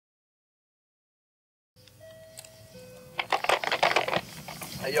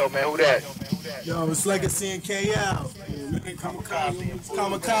Hey, yo, man, who that? Yo, it's Legacy and KL.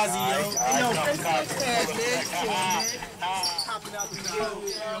 Kamakaze, yo.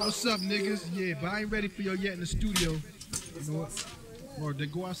 What's up, niggas? Yeah, but I ain't ready for y'all yet in the studio. You know what? Or then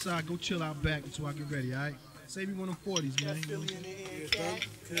go outside, go chill out back until I get ready, alright? Save me one of them 40s, man. Philly in the air,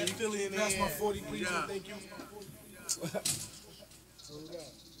 Philly in the air. That's my 40, please. Thank you.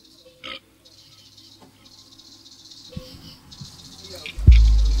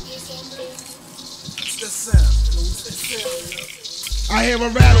 I hear a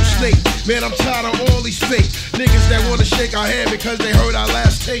rattlesnake, man, I'm tired of all these fake niggas that wanna shake our hand because they heard our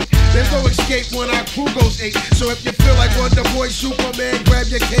last tape. There's no escape when our crew goes 8. So if you feel like Wonder Boy, Superman,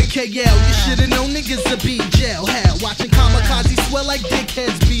 grab your cake. KL, you should've known niggas to be jail hell. Watching Kamakaze swell like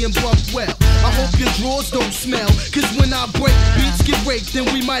dickheads being bucked well. I hope your drawers don't smell, cause when I break, beats get raped, then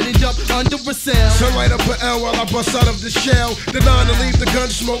we might end up under a cell. So light up an L while I bust out of the shell. The 9 to leave the gun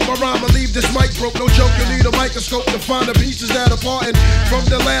smoke, my rhyme will leave this mic broke. No joke, you need a microscope to find the pieces that are parting. From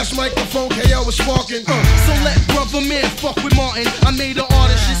the last microphone, KL was sparking. So let brother man fuck with Martin. I made an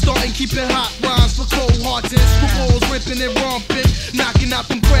artist shit starting keeping hot rhymes for cold hearts and screw balls ripping and romping, knocking out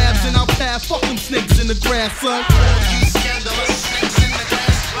them crabs and I'll pass. Fuck them snakes in the grass, son. You scandalous snakes in the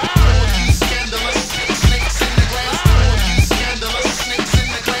grass. You scandalous snakes in the grass. You scandalous snakes in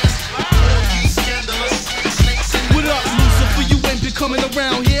the grass. You scandalous snakes in the grass. What up, Lucifer? You ain't been coming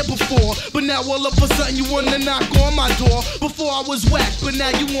around here before, but now all of a sudden you wanna knock on my door. Before I was whack, but now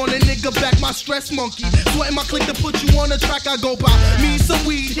you want a nigga back, my stress monkey. Sweating my click to put you on the track. I go by me some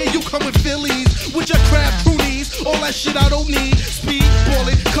weed. Here you come with Phillies with your crab prunees. All that shit I don't need. Speed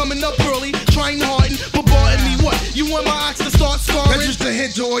balling, coming up early, trying hard, but boring me. What? You want my ox to start scarring? That's just a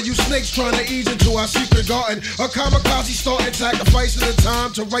hint to all you snakes trying to ease into our secret garden. A kamikaze starting sacrificing the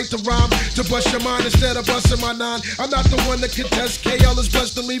time to write the rhyme, to bust your mind instead of busting my 9. I'm not the one to contest. KL is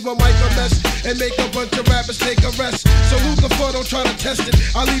blessed to leave a mic a mess and make a bunch of rappers take a rest. So who the fuck don't try to test it?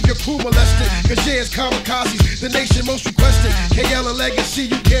 I'll leave your crew molested, cause yeah, it's kamikazes, the nation most requested. KL and Legacy,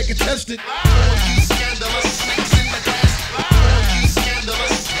 you can't contest it. You scandalous snakes in the grass. You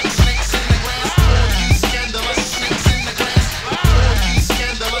scandalous snakes in the grass. You scandalous snakes in the grass. You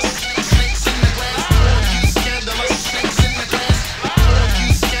scandalous snakes in the grass. You scandalous snakes in the grass.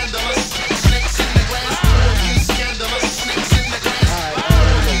 You scandalous snakes in the grass. You scandalous snakes in the grass.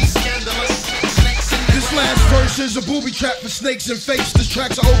 You scandalous snakes in the grass. This last verse is a booby trap for snakes and fakes. This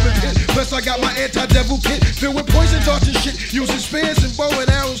track's an open pit. Plus I got my anti-devil kit filled with poison darts and shit. Using spears and bow and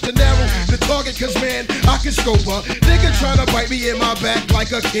arrows to narrow the target, cause man, I can scope her. Nigga tryna bite me in my back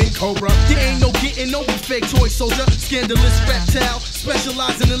like a king cobra. There ain't no getting over fake toy soldier. Scandalous reptile,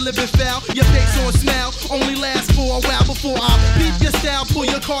 specializing in living foul. Your face on smile only lasts for a while before I beat your style, pull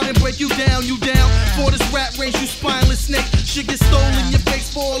your card and break you down. You down for this rat race, you spineless snake. Shit get stolen, your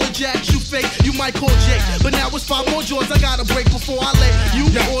face for all the jacks you fake. You might call Jake, but now it's 5 more jaws I gotta break before I let you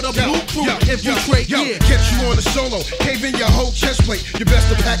or the blue crew infiltrate. Get you on the solo, cave in your whole chest plate. You best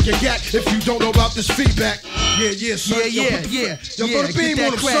to pack your gat if you don't know about this feedback. Yeah, son. Yeah. Yo, throw the beam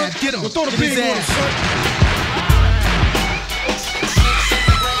on him, son. Get him. Yo, throw the beam on him, son.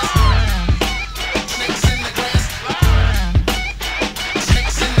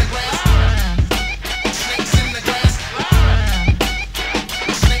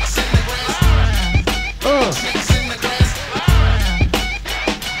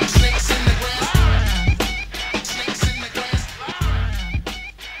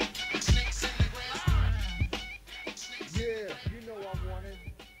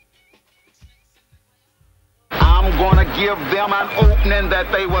 I'm gonna give them an opening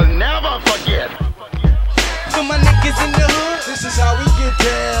that they will never forget. For my niggas in the hood, This is how we get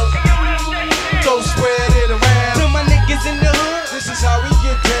down. Go spread it around. to my niggas in the hood, This is how we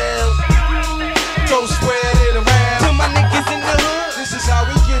get down. Go spread it around. to my niggas in the hood, This is how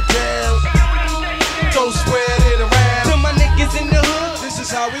we get down. Go spread it around. to my niggas in the hood. This is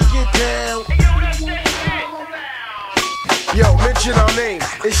how we get down. Yo, mention our name.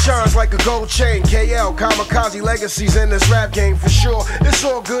 It shines like a gold chain. KL, Kamakaze, legacies in this rap game for sure. It's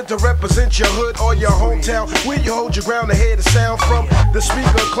all good to represent your hood or your hometown. Where you hold your ground to hear the sound from the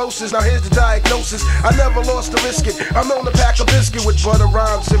speaker closest. Now here's the diagnosis. I never lost to risk it. I'm known to pack a biscuit with butter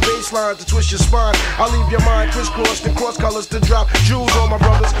rhymes and bass lines to twist your spine. I leave your mind crisscrossed and cross colors to drop jewels on my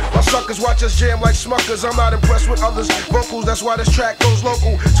brothers. My suckers watch us jam like Smuckers. I'm not impressed with others' vocals. That's why this track goes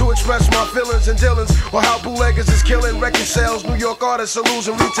local to express my feelings and dealings or how bootleggers is killing record sales. New York artists are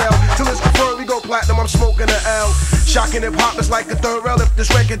losing retail. Till it's confirmed we go platinum, I'm smoking an L. Shocking hip hop is like a third rail if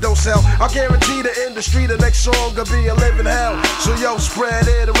this record don't sell. I guarantee the industry the next song will be a living hell. So yo, spread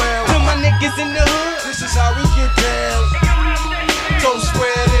it around. To my niggas in the hood, This is how we get down. Go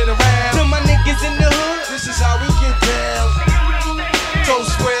spread it around. To my niggas in the hood, This is how we get down. Go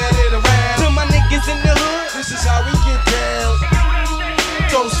spread it around. to my niggas in the hood, This is how we get down.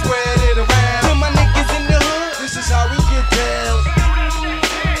 Go spread it around. to my niggas in the hood. This is how we get down.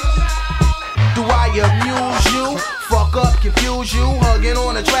 Do I amuse you? Fuck up, confuse you. Hugging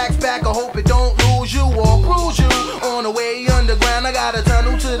on the tracks back, I hope it don't lose you or bruise you. On the way underground, I got a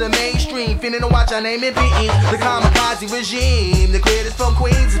tunnel to the mainstream. Finna to watch our name and beating the Kamakaze regime. The greatest from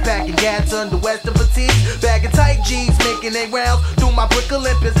Queens is packing gats under Western fatigues. Bagging tight jeans, making their rounds through my brick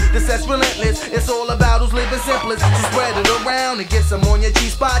Olympus. This that's relentless. It's all about who's living simplest. So spread it around and get some on your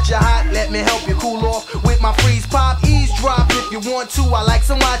G-spot. You're hot, let me help you cool off with my freeze pop. Eavesdrop if you want to. I like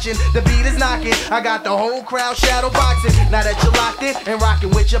some watching. The beat is knocking. I got the whole crowd shadow boxing. Now that you're locked in and rocking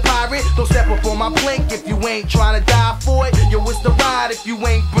with your pirate, don't step up on my plank if you ain't trying to die for it. Yo, it's the ride if you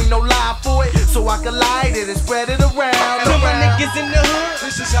ain't bring no lie for it. So I can light it and spread it around. To my niggas in the hood,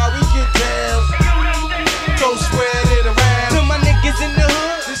 This is how we get down. Go spread it around. to my niggas in the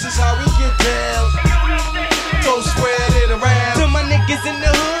hood, This is how we get down. Go spread it around. to my niggas in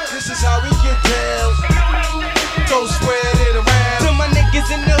the hood, This is how we get down. Go spread it around. to my niggas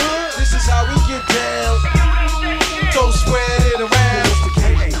in the hood. This is how we get down. Go spread it around.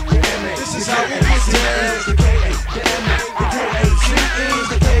 This is how we get down.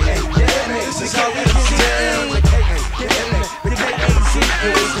 This is how we get down. This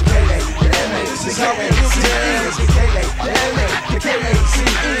is how we get down. This is how we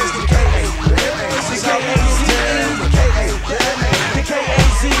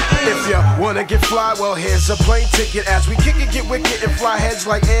If you wanna get fly, well here's a plane ticket. As we kick it, get wicked and fly heads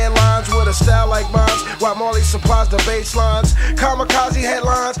like airlines with a style like mine. While Marley supplies the bass lines, Kamakaze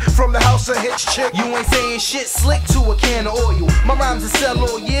headlines from the house of hits chick. You ain't saying shit slick to a can of oil. My rhymes will sell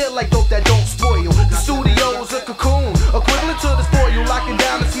all year like dope that don't spoil. The studio's a cocoon, equivalent to the spoil. Locking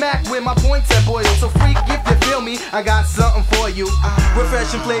down the smack with my points at boil. So freak if you feel me, I got something for you.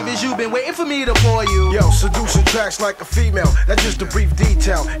 Refreshing flavors, you've been waiting for me to pour you. Yo, seducing tracks like a female, that's just a brief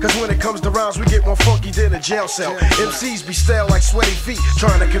detail. Cause when it comes to rhymes, we get more funky than a jail cell. MCs be stale like sweaty feet,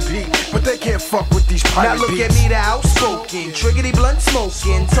 trying to compete, but they can't fuck with these pirate Now look beats. at me, the outspoken, triggity blunt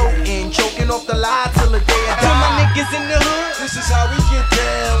smoking, toting, choking off the lie till the day I die. To my niggas in the hood, This is how we get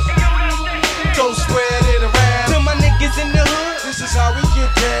down. Go spread it around. to my niggas in the hood, This is how we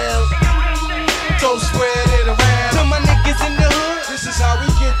get down. Go spread it around. to my niggas in the hood, This is how we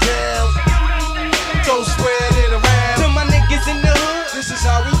get down. Go spread it around. to my niggas in the hood, This is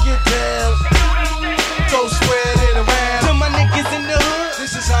how we get down. Go spread it around. to my niggas in the hood,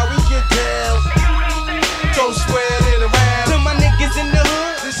 This is how we get down. Go spread it around. to my niggas in the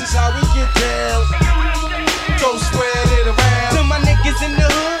hood, This is how we get down. Go spread it around. to my niggas in the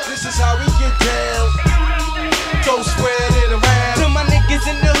hood, This is how we get down. Go spread it around. to my niggas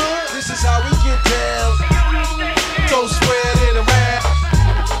in the hood, This is how we get down. Go spread it around.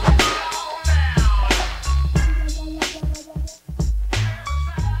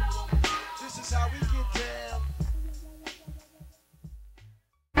 This is how we get down.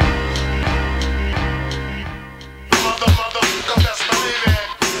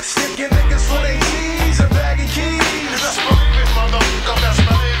 Sticking niggas for they G's and bagging keys.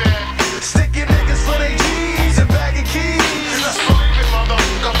 Sticking niggas for they G's and bagging keys.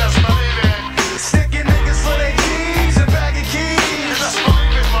 Sticking niggas for they G's and bagging keys.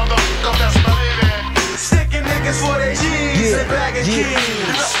 Sticking niggas for they G's and bagging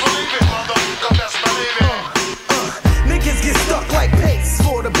keys. niggas get stuck like pace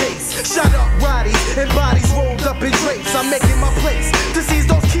for the base. Shut up, bodies and bodies rolled up in drapes. I'm making my place to seize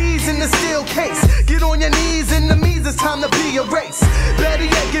those keys in the steel case. Get on your knees in the means, it's time to be erased. Better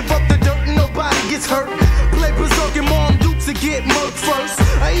yet, give up the dirt and nobody gets hurt. Play berserk and mom dukes and get murked first.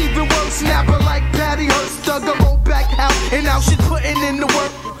 I even work snapper like Patty Hearst. Dug a roll back out and now she's putting in the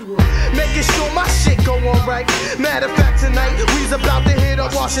work. Making sure my shit go alright. Matter of fact, tonight we's about to hit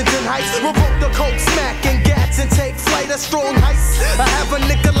up Washington Heights. Revoke the coke, smack and gats and take flight of strong heights. I have a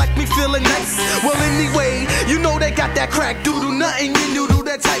nigga like me feeling nice. Well, anyway, you know they got that crack doodle, nothing you knew do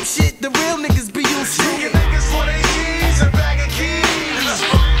that type shit. The real niggas be used to. Sticking niggas for they G's and bagging keys.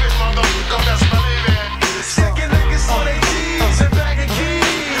 Sticking niggas for they G's and bagging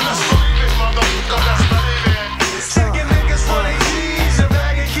keys. Sticking niggas for they G's and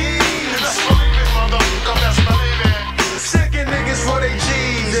bagging keys. Sticking niggas for they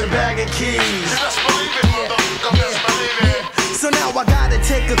G's and bagging keys. So now I gotta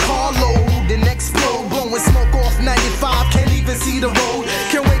take a car load and explode, blowing smoke off 95, can't even see the road.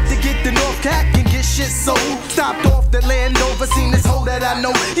 Can't wait to get to North Cat and get shit sold. Stopped off the Land Rover, seen this whole that I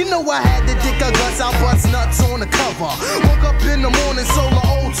know. You know I had to dick a guts, I bust nuts on the cover. Woke up in the morning, sold a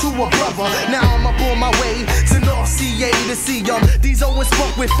old to a brother. Now I'm up on my way to North CA to see these Owens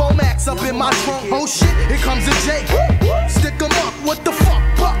Spunk with 4 Max up in my trunk. Oh shit, here comes a Jake. Stick 'em up, what the fuck,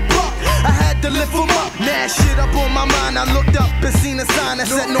 buck. I had to lift 'em up. Mad shit up on my mind. I looked up and seen a sign that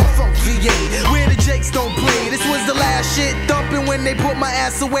said Norfolk, VA, where the Jakes don't play. This was the last shit thumping when they put my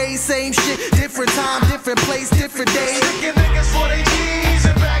ass away. Same shit, different time, different place, different day. Sticking niggas for they G's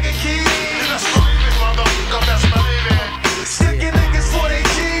and bagging keys. Let's believe it, motherfucker, let's believe it. Sticking niggas for they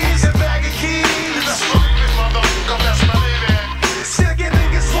G's and bagging keys. Let's believe it, motherfucker, let's believe it. Sticking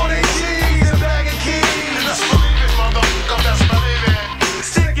niggas for they G's and bagging keys. Let's believe it, motherfucker, let's believe it.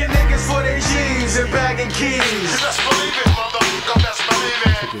 Sticking niggas for they G's and bagging keys. Let's believe it, motherfucker, let's believe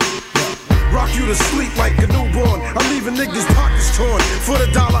it. Rock you to sleep like a newborn. I'm leaving niggas pockets torn. For the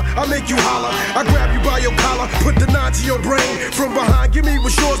dollar, I make you holler. I grab you by your collar, put the 9 to your brain. From behind, give me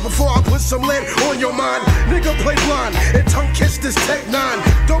what's yours before I put some lead on your mind. Nigga play blind and tongue kiss this Tech 9.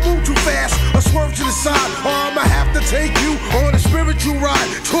 Don't move too fast or swerve to the side, or I'ma have to take you on a spiritual ride.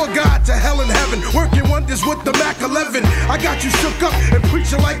 Tour guide to hell and heaven, working wonders with the Mac 11. I got you shook up and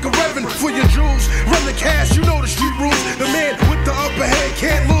preaching like a reverend. For your jewels, run the cash, you know the street rules. The man with the upper hand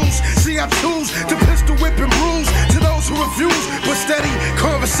can't lose. See, I choose to pistol whip and bruise to those who refuse, but steady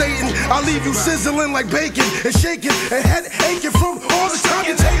conversating. I leave you sizzling like bacon and shaking and head aching from all the time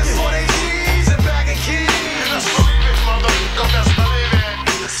you're taking. For they G's and bagging keys. Let's believe it, motherfucker, let's believe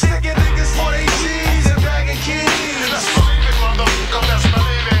it. Sticking niggas for they G's and bagging keys. Let's believe it, motherfucker, let's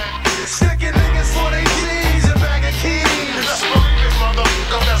believe it. Sticking niggas for they G's and bagging keys. Let's believe it,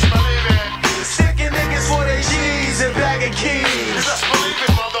 motherfucker, let's believe it. Sticking niggas for they G's and bagging keys. Let's believe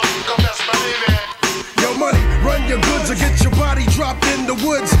it, motherfucker, let's believe it. Yo, money, run your goods or get your body dropped in the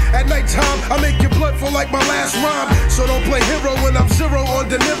woods. At nighttime, I make your blood flow like my last rhyme. So don't play hero when I'm zero on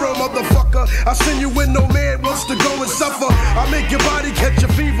De Niro, motherfucker. I send you when no man wants to go and suffer. I make your body catch a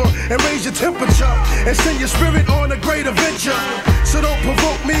fever and raise your temperature and send your spirit on a great adventure. So don't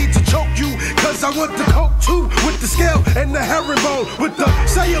provoke me to choke you, cause I want the coke too, with the scale and the herringbone, with the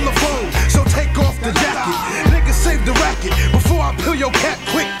cellular phone. So take off the jacket, niggas save the racket before I peel your cat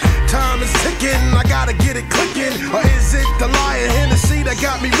quick. Time is ticking, I gotta get it clicking. Or is it the lion Hennessy that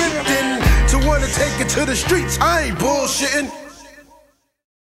got me ripped in to wanna take it to the streets? I ain't bullshitting.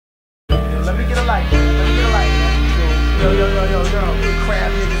 Let me get a light. Let me get a light, man. Yo.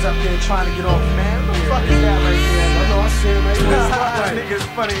 Crab niggas up there trying to get off, man. What the fuck is that right there? I know I see it right there. Spotlight. Niggas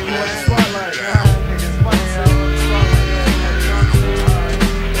funny, man. Spotlight. Niggas funny, man.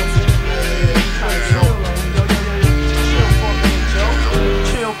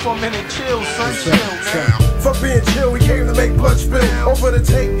 Chill for a minute, chill, son, chill, man. Fuck being chill, we came to make blood spill. Over the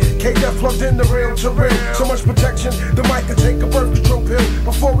tape, K-Def plugged in the real to real. So much protection, the mic could take a birth control pill.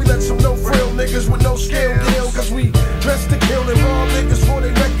 Before we let some no frill niggas with no skill deal. Cause we dressed to kill and raw niggas for they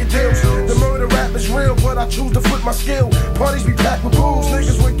record deals. The murder rap is real, but I choose to flip my skill. Parties be packed with booze,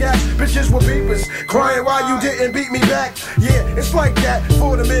 niggas with gas, bitches with beepers. Crying why you didn't beat me back. Yeah, it's like that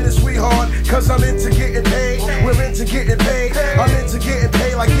for the minute, sweetheart. Cause I'm into getting paid, we're into getting paid. I'm into getting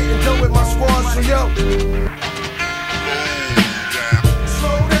paid like getting done with my squad, so yo.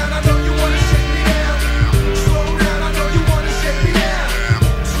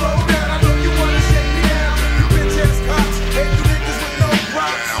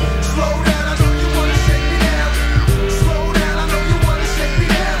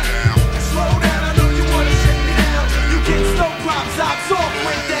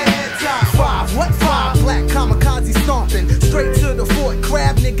 Kamakaze stomping straight to the fort.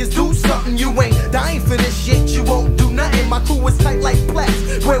 Crab niggas do something, you ain't dying for this shit. You won't do nothing. My crew is tight like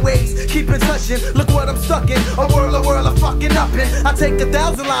plaques. Square waves, keep it touching. Look what I'm stuck in. A whirl of fucking up in. I take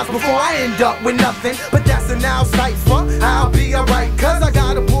 1,000 lives before I end up with nothing. But that's a now cipher. I'll be alright, cause I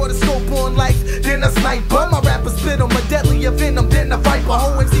got a border scope on life. Then a sniper. My rappers spit on my deadlier venom. Then a viper.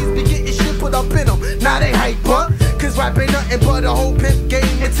 Whole MCs be getting shit put up in them. Now they hyper. Cause rap ain't nothing but a whole pimp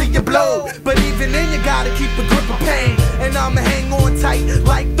game until you blow. But even then you gotta keep a grip of pain. And I'ma hang on tight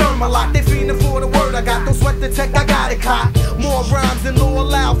like Thermalot. They fiending for the word I got. Don't sweat the tech, I got it caught. More rhymes than law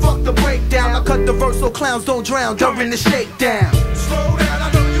allowed, fuck the breakdown. I cut the verse so clowns don't drown during the shakedown. Slow down, I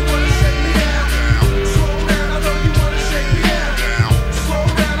know you wanna shake me down. Slow down, I know you wanna shake me down. Slow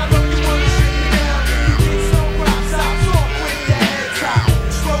down, I know you wanna shake me down. You get so rocks, I talk with the head top.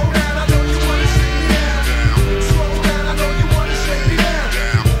 Slow down, I know you wanna shake me down. Slow down, I know you wanna shake me down.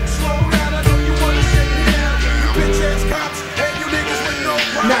 Slow down, I know you wanna shake me down. You bitch ass cops and you niggas with no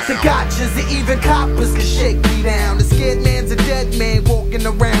props. Not the gotchas, and even coppers can shake me down. The scared man's a dead man walking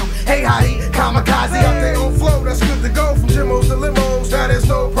around. Hey, hottie, Kamakaze Up they on flow, that's good to go from Jimos to limos. that is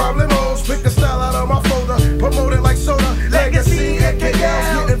no problemos. Pick a style out of my folder, promote it like soda. Legacy and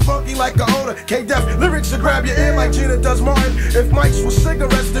KL, getting funky like a owner. K-Def, lyrics to grab your ear like Gina does Martin. If mics were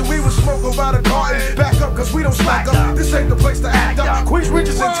cigarettes, then we would smoke them by the carton. Back up, cause we don't slack up. This ain't the place to act up. Queens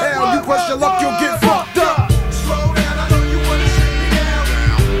Ridges in town, you question luck, you'll get fucked up. Slow down, I know you wanna shake me down.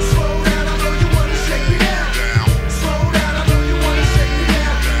 Slow down, I know you wanna shake me down. Slow down, I know you wanna shake me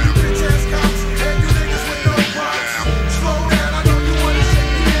down. You bitch ass cops and you niggas with no props. Slow down, I know you wanna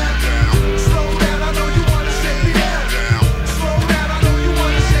shake me down. Slow down, I know you wanna shake me down. Slow down, I know you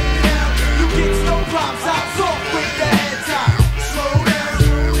wanna shake me down. You get no props, I'm soft with the head top. Slow down,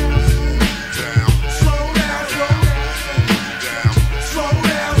 slow down, slow down, slow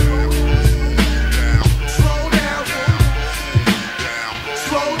down, slow down, slow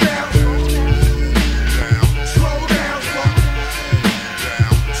down, slow down,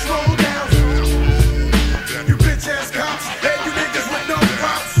 slow down. You bitch ass cops and you niggas with no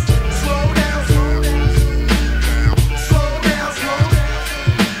props. Slow down, slow down, slow down,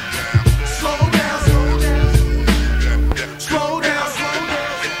 slow down, slow down, slow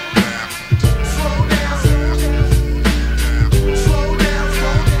down, slow down, slow down,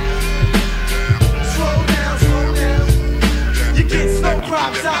 slow down, slow down. You get no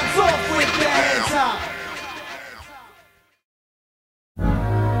props, I'm off with the hands up.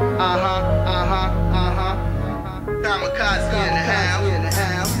 Kamakaze in the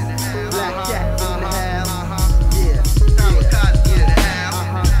house. Black cat in the house. Kamakaze in the house.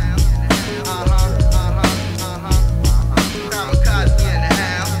 Kamakaze in the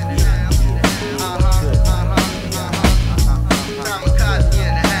house. Kamakaze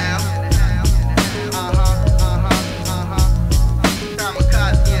in the house.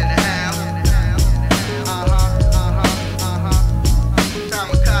 Kamakaze in the house.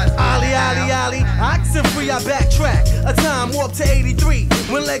 Kamakaze. Ali, oxen free, I backtrack. A time warp to 83,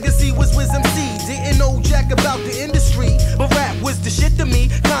 when legacy was Wisdom C. Didn't know jack about the industry, but rap was the shit to me.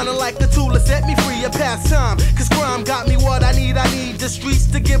 Kinda like the tool that set me free, a pastime. Cause crime got me what I need the streets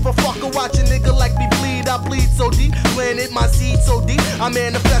to give a fuck or watch a nigga like me bleed. I bleed so deep, planted my seed so deep. I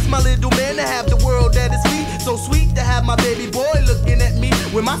manifest my little man to have the world that is me. So sweet to have my baby boy looking at me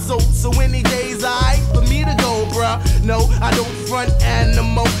with my soul. So any days I for me to go, bruh. No, I don't front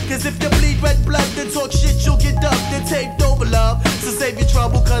animal. Cause if you bleed red blood, then talk shit, you'll get dubbed and taped over, love. So save your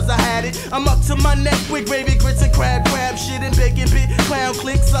trouble, cause I had it. I'm up to my neck with gravy, grits, and crab shit and bacon bit. Clown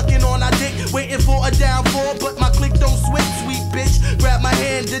click, sucking on our dick, waiting for a downfall, but my click don't switch, sweet bitch. Grab my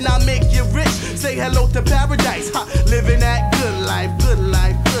hand and I'll make you rich. Say hello to paradise, ha. Living that good life, good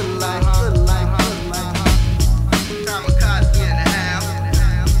life, good life, good life, good life. Kamakaze in the house.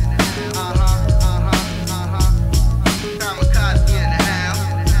 Kamakaze in the house.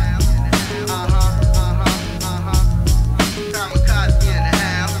 Kamakaze in the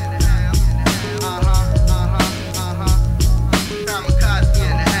house. Kamakaze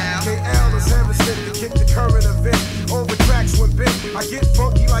in the house. KL is heaven sent to kick the current event. Over tracks when bent, I get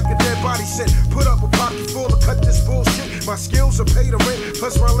funky like a dead body scent. Put up a pocket full to cut this bullshit. My skills are pay the rent,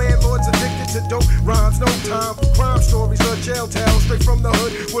 plus my landlord's addicted to dope. Rhymes, no time for crime stories or jail tales. Straight from the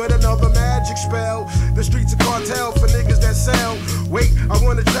hood with another magic spell. The streets a cartel for niggas that sell. Wait, I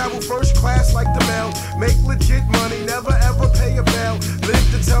wanna travel first class like the mail. Make legit money, never ever pay a bill. Live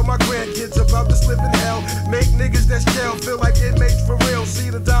to tell my grandkids about this living hell. Make niggas that's jail feel like inmates for real. See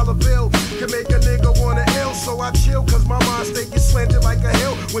the dollar bill can make a nigga wanna ill. So I chill cause my mind stay get slanted like a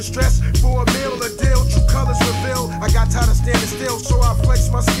hill. When stressed for a meal, a deal, true colors reveal. I got tired of standing still, so I flex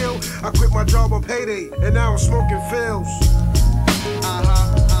my skill. I quit my job on payday, and now I'm smoking fills.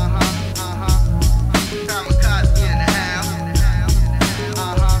 Kamakaze in the house.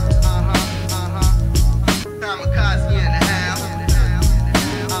 Kamakaze in the house.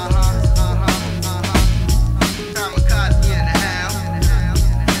 Kamakaze in the house. Kamakaze in the house.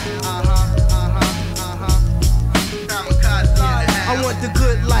 I want the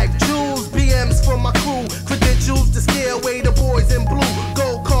good life, jewels, BMs for my crew, credentials to scare away the boys in blue,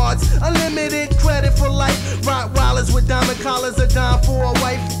 gold cards, unlimited credit for life, Rottweilers with diamond collars, a dime for a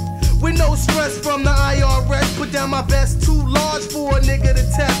wife. With no stress from the IRS, put down my best, too large for a nigga to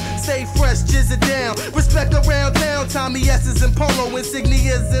test. Stay fresh, jizz it down. Respect around town, Tommy S's and polo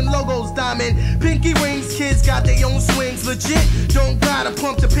insignias and logos, diamond. Pinky rings, kids got their own swings, legit. Don't gotta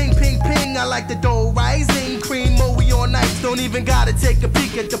pump the ping, ping, ping. I like the dough rising, cream moe on nights. Don't even gotta take a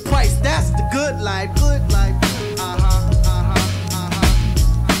peek at the price. That's the good life, good life.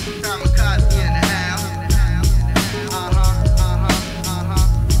 Kamakaze in the house.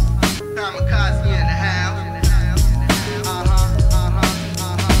 Kamakaze in the house.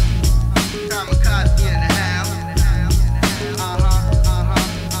 Kamakaze in the house.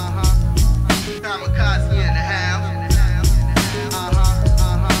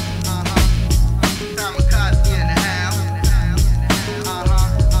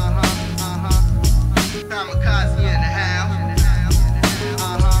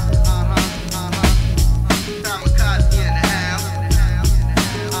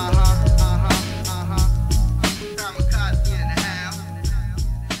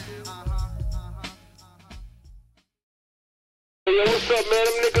 man.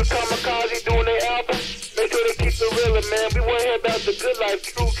 Them niggas Kamakaze doing their album. Make sure they keep it real, man. We want to hear about the good life,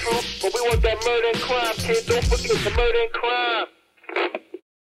 true. But we want that murder and crime, kid. Don't forget the murder and crime.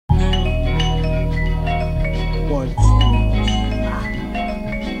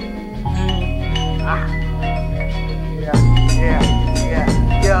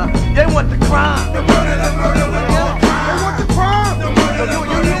 Yeah. They want the crime. The murder, the murder, the murder. They want the crime. The murder, the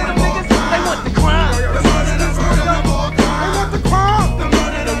murder, the murder. They want the crime. The murder, the murder, the murder. They want the crime. The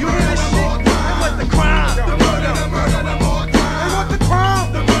murder, the murder, the murder. They want the crime. The murder, the murder, the murder. They want the crime.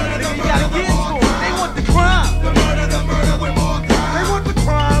 The murder, the You gotta get to them. They want the crime. The murder, the murder, with more crime. They want the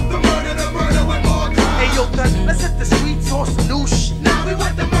crime. The murder, the murder, with more crime. Hey yo, Thun, let's hit the streets on some new shit. Now we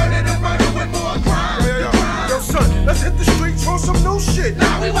want the murder with more crime. Yo, son, let's hit the streets on some new shit.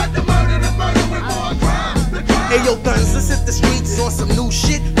 Now we want the murder with more crime. Hey yo, Thuns, let's hit the streets on some new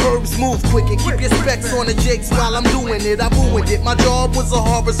shit. Verbs move quick and keep your specs on the jigs while I'm doing it. I ruined it. My job was a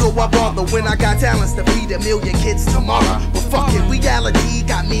horror, so I bother when I got talents to feed 1 million kids tomorrow. But fuck it, reality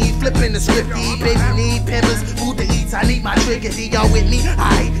got me flipping the scripty. Baby need pimpers, food to eat. I need my trigger. Y'all with me?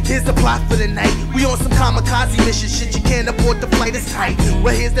 Aight, here's the plot for the night. We on some kamikaze mission shit. You can't afford the flight, it's tight.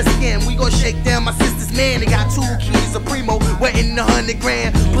 Well, here's the scam. We gon' shake down my sister's man. They got 2 keys, a primo, wetting 100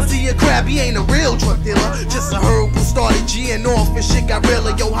 grand. Pussy a crab, he ain't a real drug dealer. Just a herb who started G'ing off and shit got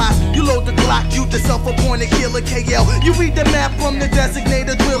realer. Yo, hot, you load the Glock, you the self-appointed killer. KL, you read the map from the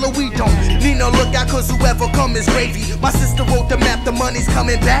designated driller. We don't need no lookout, cause whoever come is gravy. My sister wrote the map, the money's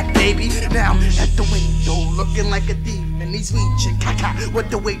coming back, baby. Now, at the window, looking like a thief. And he's reaching,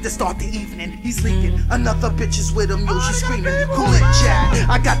 what the way to start the evening. He's leaking, another bitch is with him, yo, she's screaming, cool it, Jack.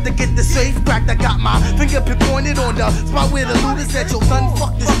 I got to get the safe cracked, I got my fingerprint pointed on the spot where the loot is at. Yo, son,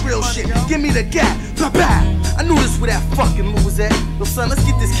 fuck this real shit, give me the gap, bye-bye. I knew this where that fucking loot was at. Yo, son, let's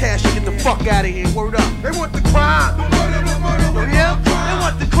get this cash and get the fuck out of here, word up. They want the crime. The murder, Yeah, they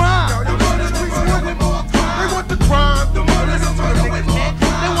want the crime. They want the crime. The murder, the murder, with more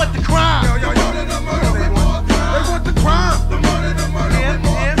crime. They want the crime. They want the crime. The murder, the murder, with more crime. They want the crime. The murder, the murder, with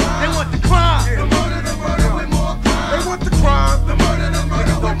more crime. They want the crime. The murder, the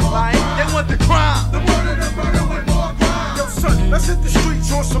murder, with more crime. They want the crime. The murder, the murder, with more crime. Yo, son, let's hit the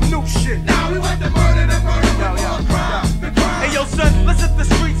streets on some new shit. Now we want the murder, with more crime. Hey yo, son, let's hit the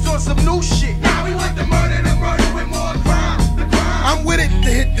streets on some new shit. Now we want the murder, with more crime. I'm with it to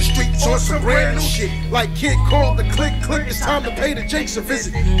hit the streets on some brand new shit. Like Kid called the click, it's time to pay the Jakes a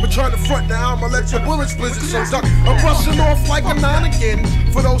visit. But trying to front now, I'ma let your bullets blizzard. So duck, I'm rushing off like a 9 again.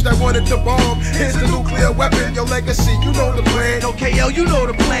 For those that wanted the bomb, here's the nuclear weapon. Your legacy, you know the plan. Yo, KL, you know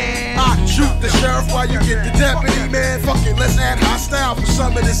the plan. I shoot the sheriff while you get the deputy, man. Fuck it, let's add hostile for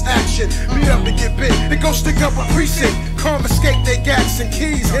some of this action. Beat up and get bit, then go stick up a precinct. Confiscate their gats and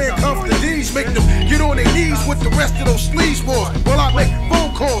keys, handcuff the D's, make them get on their knees with the rest of those sleaze boys. While I make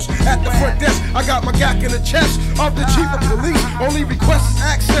phone calls at the front desk, I got my gack in the chest of the chief of police. Only request is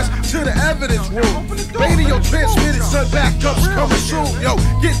access to the evidence room. Radio transmitted, son, backups coming soon. Yo,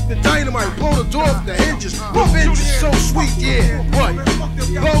 get the dynamite, blow the door off the hinges. Revenge is so sweet, yeah. What?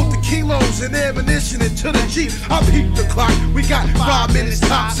 Load the kilos and ammunition into the Jeep. I peep the clock. We got 5 minutes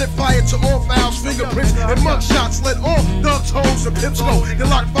top. Set fire to all files, fingerprints, and mugshots. Let all thugs, hoes, and pimps go. They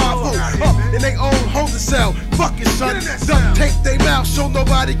lock 5-0 up in their own holding cell. Fuck it, son. Duct tape they mouth so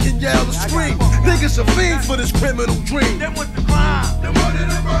nobody can yell or scream. Niggas a fiend for this criminal dream. They want the crime. The murder,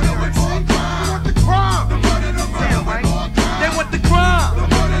 with more crime. They want the crime. The murder, with more crime. They want the crime. The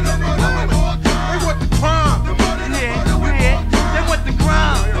murder, with more crime. They want the crime. The murder, with more crime. They want the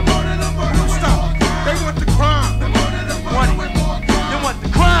crime. The murder, stop. They want the crime. The murder, with more crime. They want the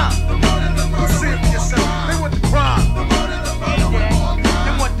crime. The murder, you see it for yourself. They want the crime. The murder, with more crime.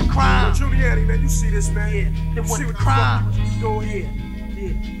 They want the crime. Giuliani, man, you see this, man. Yeah, they You want see the what crime. the fuck you doing here.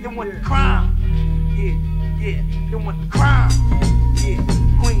 They want the crime. Yeah, they want the crime. Yeah,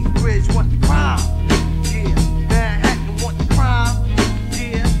 Queensbridge want the crime. Yeah, Manhattan want the crime.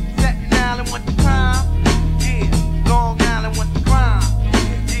 Yeah, Staten Island want the crime. Yeah, Long Island want the crime.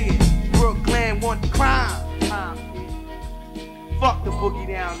 Yeah, Brooklyn want the crime. Fuck the boogie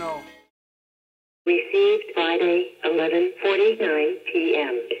down though. Received Friday, 11:49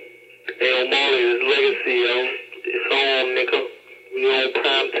 p.m. Hey, yo, Marley, this legacy, yo. It's on, nigga. We on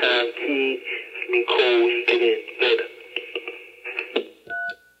prime time, kid. Me cool, get in, later.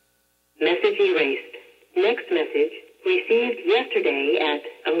 Message erased. Next message received yesterday at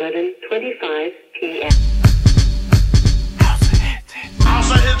 11:25 p.m. House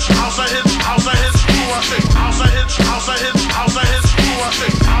of hits, house of hits, house of hits, who I think? House of hits, house of hits, house of hits, who I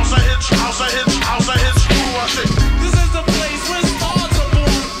think? House of hits, house of hits, house of hits, who I think? This is the place where stars are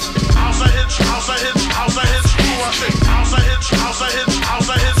born. House of hits, house of hits, house of hits, who I think? House of hits, house of hits,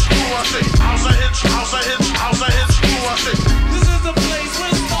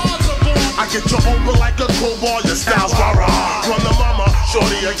 you open like a crowbar, your style's rah-rah. Run the mama,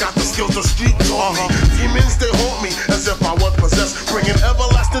 shorty, I got the skills the street taught me. Demons, they haunt me as if I was possessed, bringing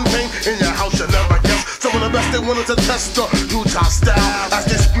everlasting pain in your house you never guess. Some of the best they wanted to test the Utah style as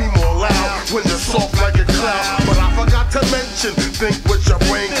they scream all loud when you're soft like a cloud. But I forgot to mention, think with your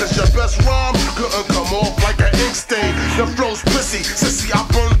brain, cause your best rhyme couldn't come off like an ink stain. The flow's pissy, sissy, I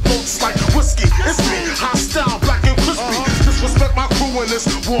burn boats like whiskey. It's me, hostile, black and crispy. Disrespect my crew in this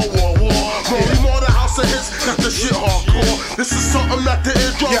war. Marley Marl, the house of hits, got the shit hardcore. This is something that the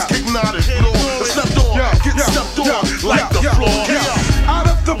eardrums kicking out of floor. Stepped on, get stepped on like the floor. Out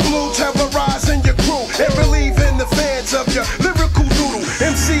of the blue, terrorizing your crew and relieving the fans of your lyrical doodle.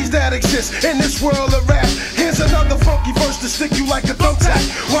 MCs that exist in this world of rap. Here's another funky verse to stick you like a thumbtack.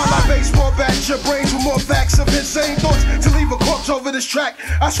 While I baseball bat your brains with more facts of insane thoughts to leave a corpse over this track.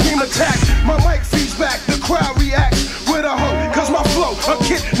 I scream attack, my mic feeds back, the crowd reacts with a hoe, cause my flow, a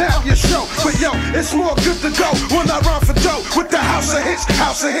kid, now your show. But yo, it's more good to go when I rhyme for dough with the house of hits,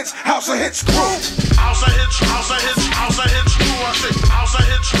 house of hits, house of hits crew. House of hits, house of hits, house of hits crew, I say. House of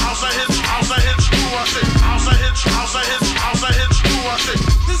hits, house of hits, house of hits crew, I say. House of hits, house of hits, house of hits crew, I say.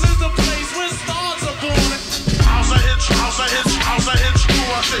 This is the place where stars are born. House of hits, house of hits, house of hits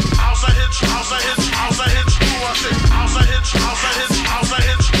crew, I say. House of hits, house of hits, house of hits crew, I say. House of hits, house of hits, house of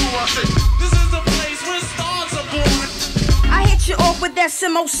hits crew, I say. This is the place where stars are born. I hit you off with that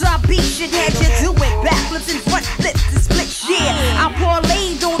Samosa beat shit, had you do it backflips and front flips and split, yeah. I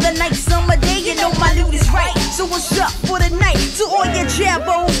parlayed on the night summer day, you know my loot is right. So what's up for the night? To all your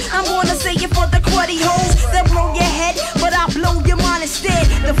jabos, I'm gonna say it for the cruddy hoes that blow your head, but I'll blow your mind instead.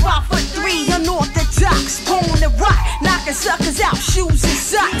 The 5'3", unorthodox, pulling the rock, knocking suckers out, shoes and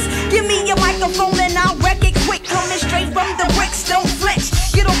socks. Give me your microphone and I'll wreck it quick, coming straight from the bricks, don't flinch.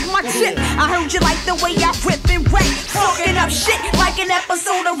 Get off my tip, I heard you like the way I rip and wreck, fucking up shit like an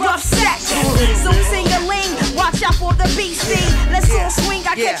episode of Rough Sex. So sing a ling, watch out for the BC. Let's all swing,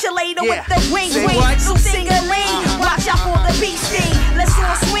 I catch you later with the ring. So sing a ling, watch out for the BC. Let's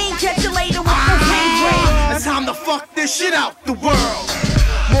all swing, catch you later with the ring. It's time to fuck this shit out the world.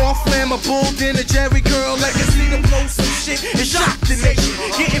 More flammable than a Jerry girl, legacy to blow some shit and shock the nation.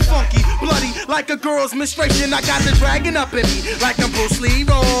 Getting funky, bloody, like a girl's menstruation. I got the dragon up in me, like I'm Bruce Lee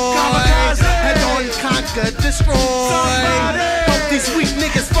Roy. Kamakaze. Head on, conquer, destroy. Hope these weak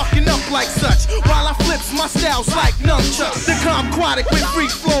niggas fucking up like such. While I flips my styles like nunchucks. The aquatic with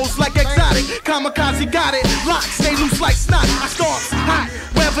freak flows like exotic. Kamakaze got it, lock, stay loose like snot. I start hot,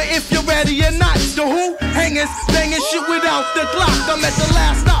 whether if you're ready or not. The who? Hangers, banging shit without the Glock. I'm at the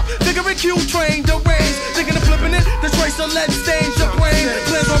last stop, figuring Q train the range. Thinking of flipping it, the trace of lead stains your brain.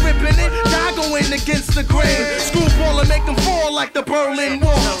 Plans on ripping it, die going against the grain. Screwball and make them fall like the Berlin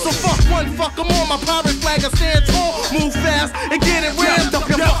Wall. So fuck one, fuck them all, my pirate flag I stand tall. Move fast and get it rammed up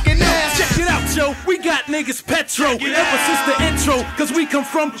your fucking ass. Check it out, yo, we got niggas petro ever since the intro, cause we come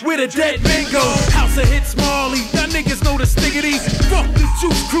from where the dead men go. House of hits Marley, y'all niggas know the stiggity. Fuck the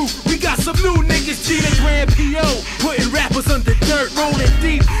Juice Crew, we got some new niggas. G the Grand P.O. putting rappers under dirt, rolling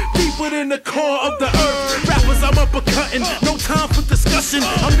deep, deeper than the core of the earth. Rappers I'm uppercutting, no time for discussion.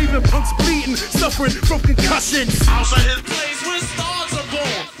 I'm leaving punks bleeding, suffering from concussions. House of hits, Place where stars are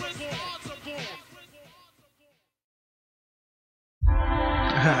born.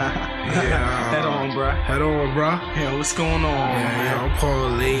 Head on, bruh. Head on, bro. Yeah, what's going on, man? I'm Paul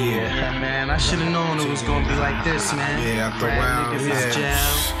Lee. Yeah, man, I should've known it was gonna be like this, man. Yeah, after a Rap while, niggas yeah. is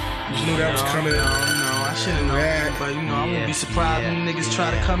jail. You knew that was coming. No, I should've known, Yeah. but you know, I wouldn't be surprised when niggas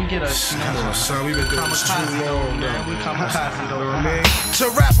try to come get us. Come on, son. We've been doing this too Kamakaze though, long, man. We kamikaze though, You know what I mean? To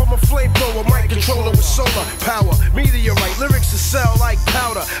rap, I'm a flamethrower, mic controller with solar power. Meteorite, lyrics to sell like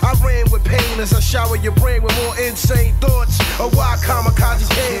powder. I ran with pain as I shower your brain with more insane thoughts of why Kamakaze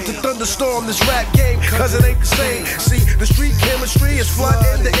came to thunderstorm this rap game, cause it ain't the same. See, the street chemistry is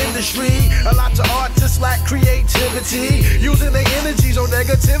flooding the industry. A lot of artists lack creativity, using their energies on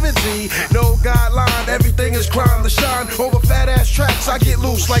negativity. No guideline, everything is crime to shine. Over fat ass tracks, I get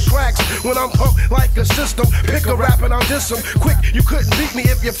loose like cracks. When I'm pumped like a system, pick a rap and I'll diss 'em. Quick, you couldn't beat me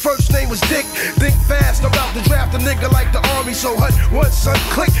if your first name was Dick. Think fast, I'm about to draft a nigga like the army. So hut, one son,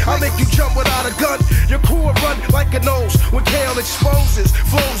 click, I'll make you jump without a gun. Your crew will run like a nose when kale exposes.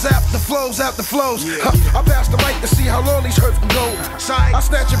 Flows after flows after flows. I pass the mic to see how long these hurts can go. I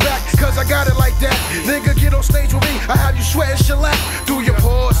snatch it back, cause I got it like that. Nigga, get on stage with me, I have you sweating shellac through your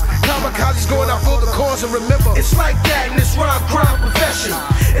pores. Kamakaze's going out for the cause, and remember, it's like that in this rhyme crime profession.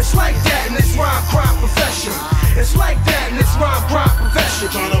 It's like that in this rhyme crime profession. It's like that in this rhyme crime profession.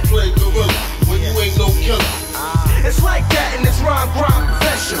 tryna play gorilla when you ain't no killer. It's like that in this rhyme crime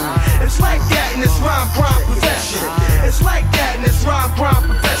profession. It's like that in this rhyme crime profession. It's like that in this rhyme crime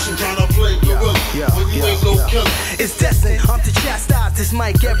profession. Tryna play gorilla killer. It's destined, I'm to chastise this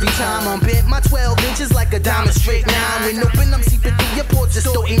mic every time I'm bent. My 12 inches like a diamond straight 9. When open, I'm seeping through your ports,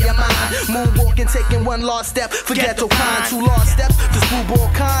 distorting your mind. Moonwalking, taking one lost step, forget the kind. 2 lost steps, the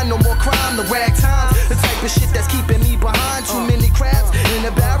screwball kind. No more crime, the rag times. The type of shit that's keeping me behind. Too many crabs in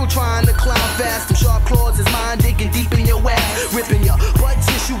a barrel trying to climb fast. Them sharp claws is mine, digging deep in your ass. Ripping your butt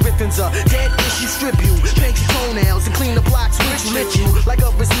tissue, rippings up. Dead issue, strip you. Paint your toenails and clean the blocks with you. Lit you like a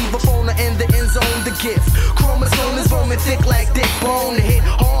receiver phone in the end zone. The gift. Chromosome is roaming thick like dick bone. To hit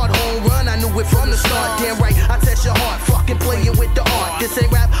hard, home run, I knew it from the start. Damn right, I test your heart, fucking playing with the art. This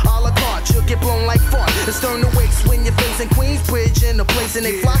ain't rap a la carte, you'll get blown like fart. It's turn to waste when you're facing Queensbridge in a place and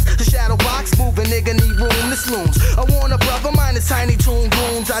they flock. The shadow box, moving nigga need room, this looms. I want a brother, mine is tiny tune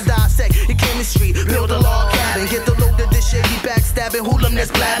goons. I dissect your chemistry, build a log cabin. Get the load of this shady backstabbing, hoodlum that's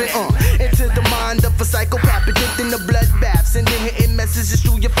blabbing, into the mind of a psychopath, predicting the bloodbath. Sending hitting messages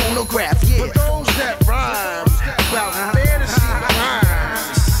through your phonograph, yeah. But those that rhyme about fantasy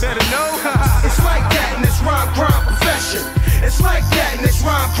rhymes better know it's like that in this rhyme crime profession. It's like that in this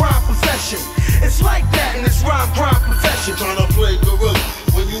rhyme crime profession. It's like that in this rhyme crime profession. Tryna play gorilla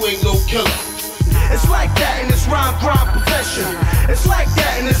when you ain't no killer. It's like that in this rhyme crime profession. It's like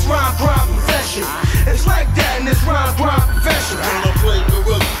that in this rhyme crime profession. It's like that in this rhyme crime profession. Tryna play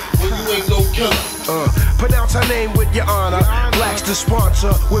gorilla when you ain't no killer. Pronounce her name with your honor. Black's the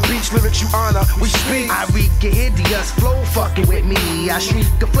sponsor. With beach lyrics you honor, we speak. I reek a hideous flow fucking with me. I shriek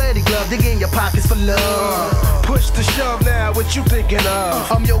a flirty glove, dig in your pockets for love. Push the shove now, what you thinking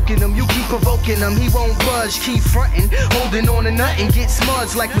of? I'm yoking him, you keep provoking him. He won't budge, keep frontin'. Holding on to nothing, get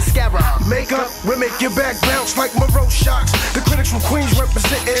smudged like mascara. Makeup will make your back bounce like Moreau shocks. The critics from Queens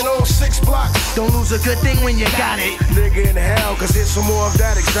representing all 6 blocks. Don't lose a good thing when you got it. Nigga in hell, cause there's some more of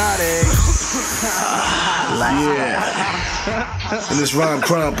that exotic. Yeah. In this rhyme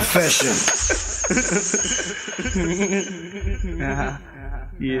crime profession.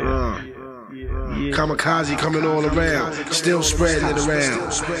 Kamakaze coming all around, still spreading it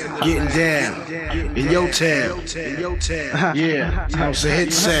around, getting down in your town. Yeah, house of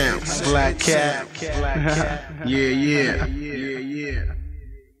hit sound. Black Cat. Yeah.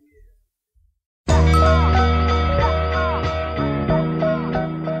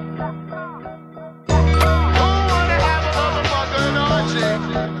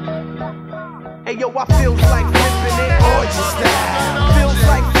 Hey yo, I feels like flipping it or just that. Feels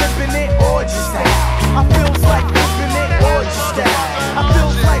like flipping it or just that. I feels like flipping it or just that. I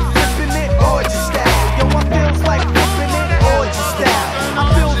feels like flipping it or just that. Yo, I feels like flipping it or just that. I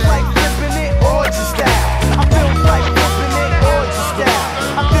feels like flipping it or just that. I feels like flipping it or just that.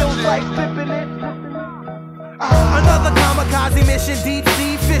 I feels like flipping it. Another kamikaze mission, deep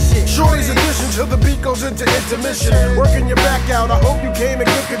sea fishing. Shorty's addition to the beat goes into intermission. Working your back out, I hope you came in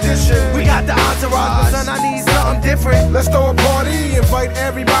good condition. We got the entourage, but son, I need something different. Let's throw a party, invite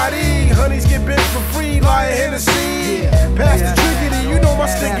everybody. Honeys get bent for free, lying Hennessy. Pass the triggity, you know my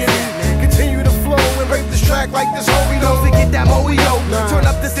stickity. Continue to flow and rate this track like this homie. Don't forget that Moyo, turn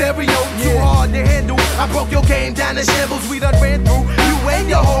up the stereo, too hard to handle. I broke your game down to shambles, we done ran through you and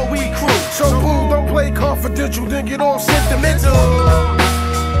your whole week crew. So boo, don't play confidential, then get all sentimental.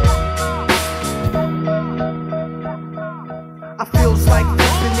 I feels like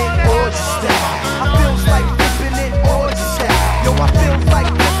flipping it or just that. I feels like flipping it or just that. Yo, I feels like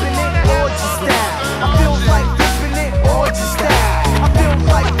flipping it or just that. I feels like flipping it or just that. I feels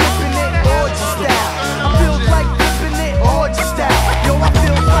like flipping it or just that. I feels like flipping it or just that. Yo, I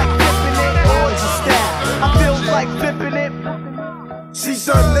feels like flipping it or just that. I feels like flipping it. See,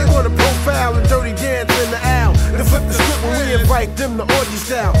 son, they wanna profile and dirty dance in the owl. To flip the script when we invite them to orgy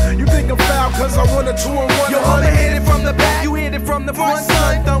style. You think I'm foul cause I want a 2-on-1? Yo, I'ma hit it from the back, you hit it from the front.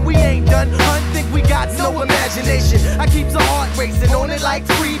 Son, done, we ain't done. Hunt, think we got no imagination. I keep the heart racing on it like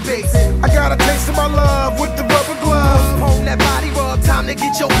free basing. I got a taste of my love with the rubber gloves. Postpone that body rub, time to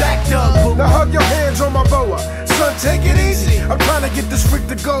get your back dug. Now hug your hands on my boa. Son, take it easy. I'm trying to get this freak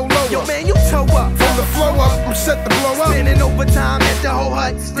to go lower. Yo, man, you toe up. From the flow up, I'm set to blow up. Spinning overtime at the whole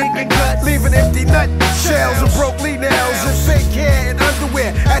hut, stinking guts. Leaving empty nut shells and broke nails and fake hair and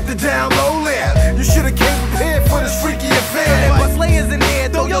underwear at the down low layer. You should've came prepared for this freaky affair. Bust layers in the air,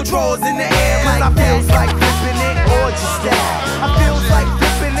 throw your drawers in the air. Cause I feels like flipping it or just that. I feels like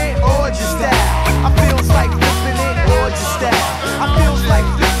flipping it or just that. I feels like flipping it or just that. I feels like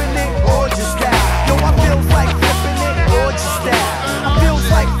flipping it or just that. Yo, I feels like flipping it or just that. I feels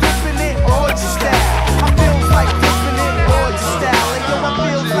like flipping it or just that. I feels like flipping it or just that. Like, yo, I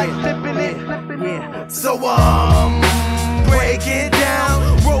feels like flipping it. Yeah. So break it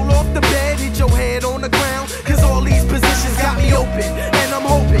down. Roll off the bed, hit your head on the ground. Cause all these positions got me open. And I'm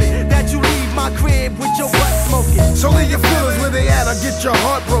hoping that you leave my crib with your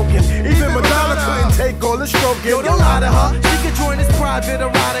spotted her. She could join this private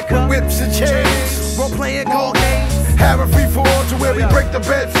erotica. Whips and chains, role playing gold games, having free for all to where we break the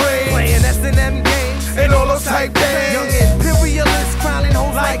bed frame, playing S&M games, and all those type things. young imperialists crowning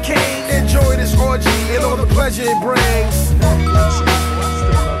hoes like kings. Enjoy this orgy and all the pleasure it brings.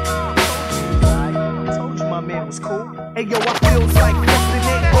 Told you my man was cool. Hey yo, I feels like ripping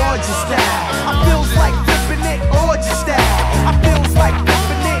it orgy style. I feels like ripping it orgy style. I feels like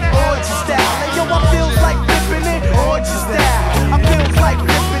ripping it orgy style. Hey yo, I feels like ripping it orgy style. I feels like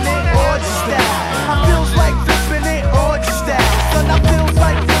ripping it orgy style. I feels like ripping it orgy style. Son, I feels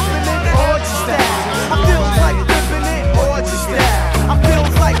like ripping it orgy style. I feels like ripping it orgy style. I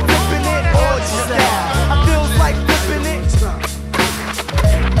feels like ripping it orgy style. I feels like ripping it.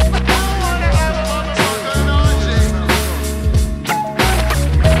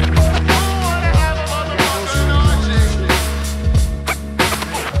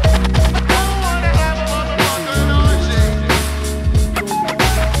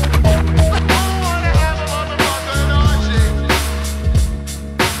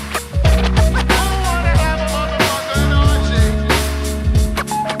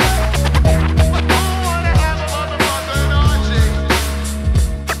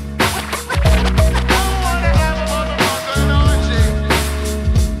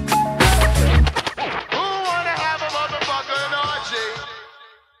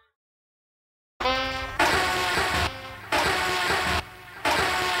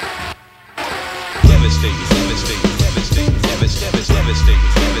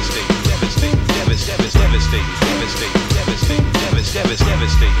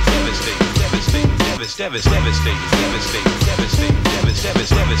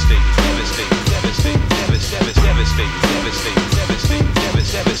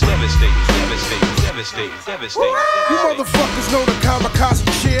 You motherfuckers know the Kamakaze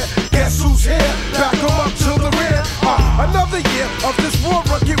cheer. Guess who's here? Back 'em up to the rear. Another year of this war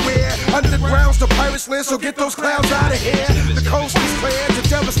rugged wear. Underground's the pirates' land, so get those clowns out of here. The coast is clear to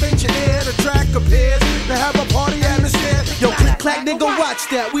devastate your ear. The track appears to have a party atmosphere. Yo, click clack, nigga, watch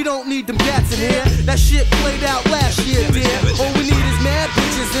that. We don't need them cats in here. That shit played out last year, dear. All we need is mad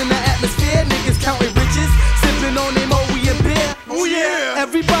bitches in the atmosphere. Niggas counting riches, sipping on them OE and beer. Oh yeah.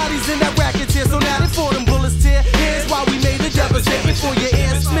 Everybody's in that racket here, so now they for them bullets tear. Here's why we made it devastate before your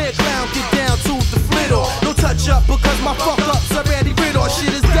ear smear. Clown, get down to the flitter. No touch up because my fuck ups already rid or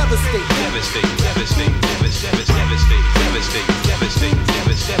shit is devastating.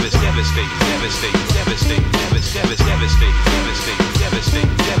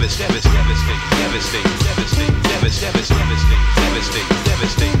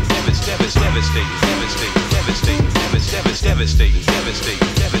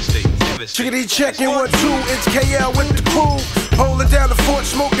 Chickadee checking 1, 2, it's KL with the crew. Holding down the fort,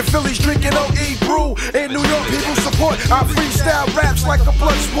 smoking Phillies, drinking OE brew. In New York, people support our freestyle raps like a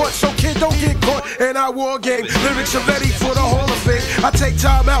blood sport. So kid, don't get caught in our war game. Lyrics are ready for the Hall of Fame. I take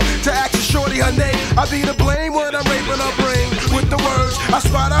time out to ask a shorty her name. I be to blame when I'm raping her brain with the words. I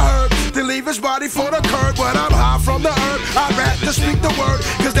spot a herb, then leave his body for the curb. When I'm high from the herb, I rap to speak the word,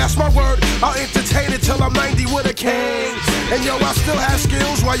 cause that's my word. I'll entertain it till I'm 90 with a cane. And yo, I still have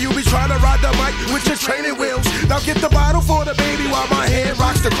skills while you be trying to ride the mic with your training wheels. Now get the bottle for the baby while my hand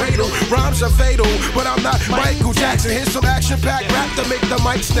rocks the cradle. Rhymes are fatal, but I'm not Michael Jackson. Here's some action-packed rap to make the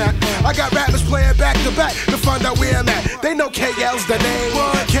mic snap. I got rappers playing back to back to find out where I'm at. They know KL's the name.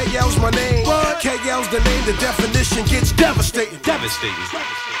 KL's my name. KL's the name. The definition gets devastating.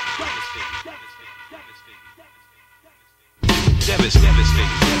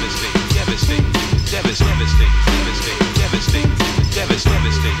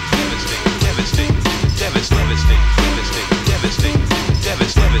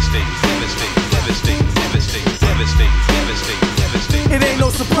 It ain't no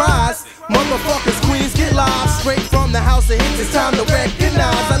surprise, motherfuckers, queens get live straight from the house of hits. It's time to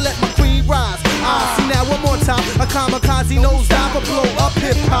recognize. I let my queen rise. See now one more time, a kamikaze nosedive, a blow up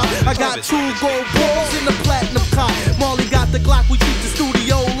hip hop. I got 2 gold balls in the platinum cot. Marley got the Glock. We treat the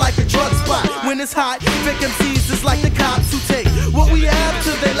studio like a drug spot. When it's hot, fake MCs is like the cops who take what we have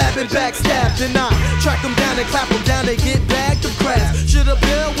to they lap and backstab. Then I track them down and clap them down. They get bagged them crabs. Shoulda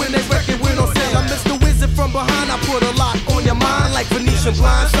been when they record went on sale. I missed the wizard from behind. I put a lock on your mind like Venetian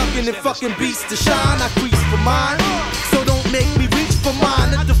blinds, sucking and fucking beats to shine. I crease for mine, so don't make me reach for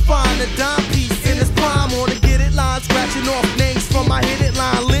mine. To define a dime piece in its prime, or to get it line, scratching off names from my hit it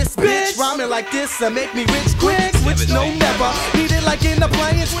line list. Bitch, rhyming like this, make me rich quick. Switch no never, need it like in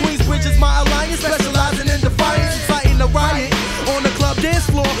appliance. Queensbridge is my alliance, specializing in defiance, inciting a riot on the club dance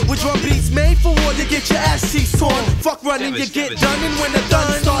floor with drum beats made for war. you get your ass cheeks torn. Fuck running, you get done. And when the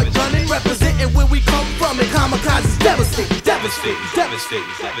guns start gunning, representing where we come from. And Kamakaze's devastating, devastating, devastating,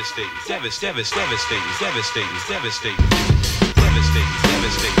 devastating, devastating, devastating, devastating, devastating,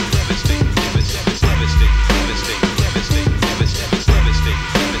 devastating, devastating, devastating, devastating, devastating, devastating,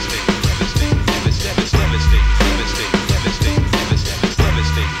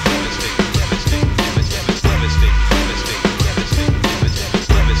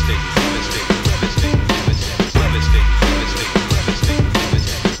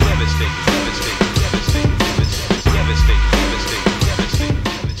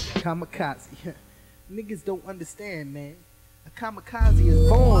 Kamakaze. Niggas don't understand, man. A kamikaze is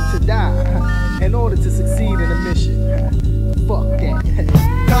born to die in order to succeed in a mission. Fuck that.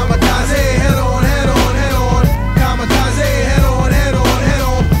 Kamakaze, head on, head on, head on. Kamakaze, head on, head on, head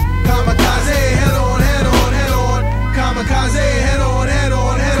on. Kamakaze, head on, head on, head on. Kamakaze, head on, head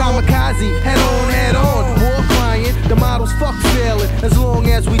on, head on. Kamikaze, head on, head on. War crying, the models fuck failing. As long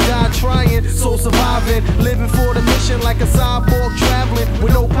as we die trying, soul surviving, living for the mission like a cyborg traveling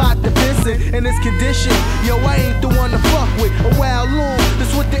with no pot to piss in this condition. Yo, I ain't the one to fuck with. A while long,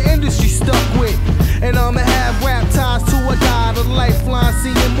 that's what the industry stuck with. And I'ma have rap ties to a god, a lifeline,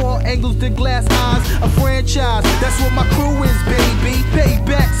 seeing more angles than glass eyes. A franchise, that's what my crew is, baby.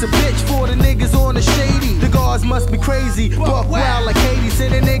 Payback's a bitch for the niggas on the shady. The guards must be crazy, buck wild like Katie,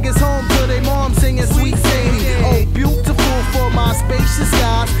 sending niggas home to their mom singing Sweet Sadie. Oh, beautiful for my spacious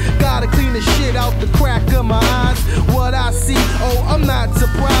skies. Gotta clean the shit out the crack of my eyes. What I see, oh, I'm not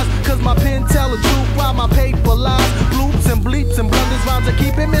surprised, cause my pen tell the truth while my paper lies. Bloops and bleeps and blunders, rhymes are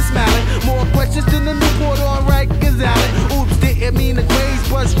keeping me smiling. More questions than the Newport on Rikers Island. Oops, didn't mean the grades,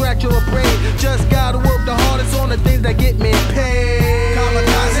 but scratch your brain. Just gotta work the hardest on the things that get me paid.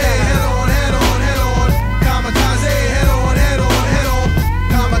 Kamakaze, head on, head on, head on. Kamakaze, head on, head on, head on.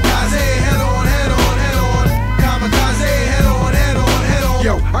 Kamakaze, head on, head on, head on. Kamakaze, head on, head on, head on.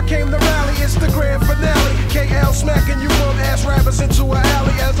 Yo, I came to rally, it's the grand finale. KL smacking you bum ass rappers into an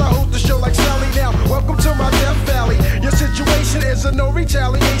alley as I host the show like Sally. Now, welcome to my Death Valley. Your situation is a no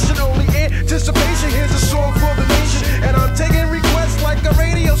retaliation, only anticipation. Here's a song for the nation, and I'm taking requests like a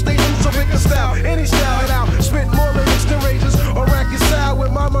radio station. So pick a style, any style, and I'll spit more lyrics than razors or reconcile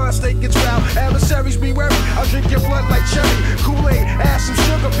with my mind state gets foul. Adversaries be wary, I'll drink your blood like cherry Kool-Aid, add some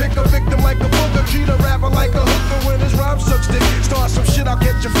sugar, pick a victim like a booger, treat a rapper like a hooker. When his rhyme sucks dick, start some shit, I'll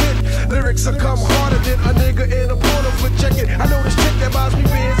catch your fit. Lyrics will come harder than a nigga in a porno flick. Check it, I know this chick that buys me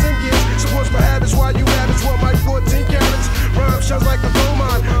beers and gears, supports my habits while you rabbits want my 14 carats. Rhyme shines like a gold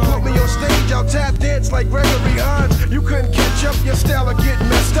mine. Put me on stage, I'll tap dance like Gregory Hines. You couldn't catch up, your style will get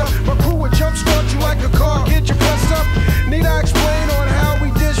messed up. My crew would jump start you like a car, get you pressed up. Need I explain on how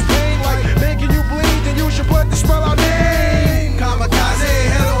we dish pain, like making you bleed, then use your blood to spell our name. Kamakaze,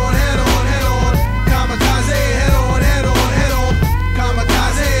 head on, head on, head on. Kamakaze, head on, head on, head on.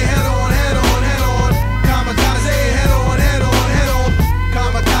 Kamakaze, head on, head on, head on. Kamakaze, head on, head on, head on.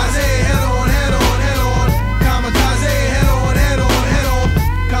 Kamakaze, head on, head on, head on. Kamakaze, head on, head on, head on.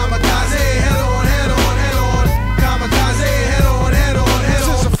 Kamakaze, head on, head on, head on. Kamakaze, head on, head on, head on.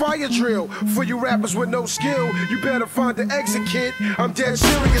 This is a fire drill for you rappers with no skill. You better find the exit, kid. I'm dead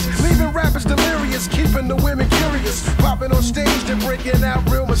serious. Leaving rappers delirious, keeping the women curious. Popping on stage and breaking out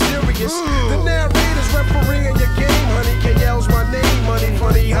real mysterious. The narrator's refereeing your game, honey. KL's my name, money.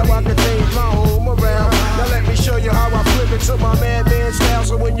 Funny how I can change my whole morale. Now let me show you how I flip it to my madman style.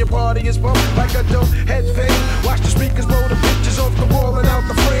 So when your party is bumped like a dope head fade, watch the speakers blow the pictures off the wall and out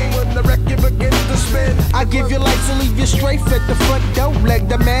the frame. When the record begins to spin, I give you life, so leave you straight at the front door. Like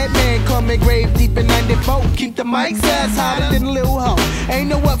the madman coming grave deep in 94. Keep the mics ass hotter than Lil Ho. Ain't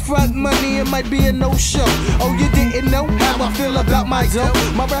no upfront money, it might be a no-show. Oh, you didn't know how I feel about my dough?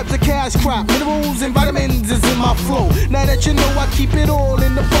 My rap's a cash crop, minerals and vitamins is in my flow. Now that you know I keep it all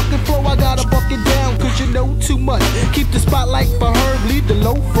in the fucking flow, I gotta buck it down, cause you know too much. Keep the spotlight for her, leave the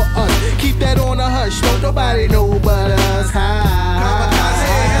low for us. Keep that on a hush, don't nobody know but us. Kamakaze,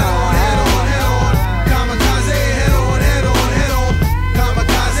 head on, head on, head on. Kamakaze, head on, head on, head on.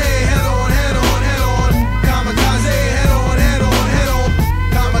 Kamakaze, head on, head on, head on. Kamakaze, head on, head on, head on.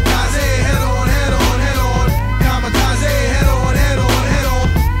 Kamakaze, head on, head on, head on. Kamakaze, head on, head on, head on.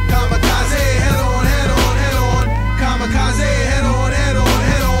 Kamakaze, head on, head on, head on. Kamakaze, head on, head on,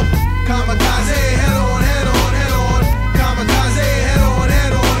 head on. Kamakaze, head on, head on, head on. Kamakaze, head on,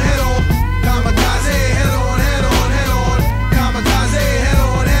 head on, head on. Kamakaze, head on, head on, head on.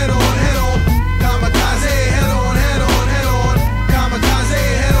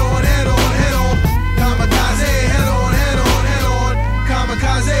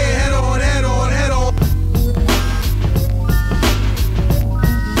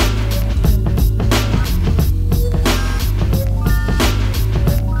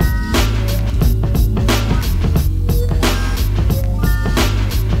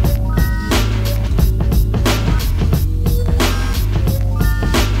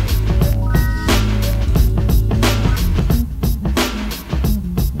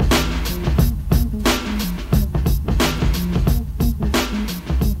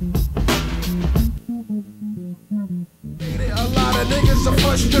 niggas are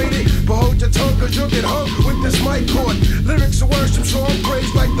frustrated. But hold your tongue, cause you'll get hung with this mic cord. Lyrics are worship, so I'm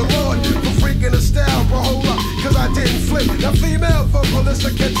praised like the Lord. For freaking the style, but hold up, cause I didn't flip. Now female vocalists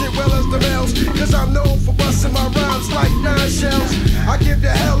will catch it well as the males. Cause I'm known for busting my rhymes like 9 shells. I give you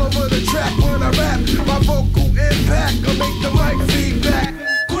hell over the track when I rap. My vocal impact will make the mic feedback.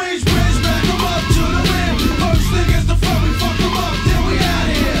 Queensbridge, back 'em up to the rim. First thing is the front, we fuck 'em up, then we out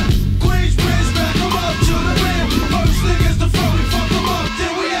here. Queensbridge, back 'em up to the rim. First thing is the front, we fuck 'em up,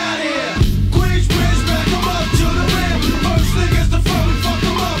 then we out here. Queensbridge, back 'em up to the rim. First thing is the front, we fuck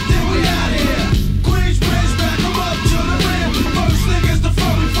 'em up, then we out here. Queensbridge, back 'em up to the rim. First thing is the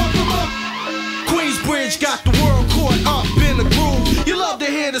front, we fuck 'em up. Queensbridge got the world caught up in the groove. You love to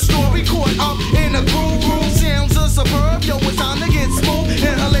hear the story caught up in the groove. Sounds of suburb, yo, it's time to get smooth.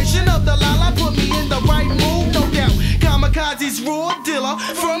 Inhalation of the lala put me in the right mood, no doubt. Kamakaze's raw dealer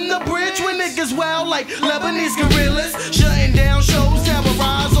from the bridge when niggas wild like Lebanese gorillas. Shutting down shows,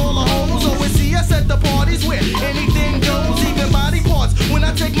 terrorize all the hoes. Always see us at the parties where anything goes, even body parts. When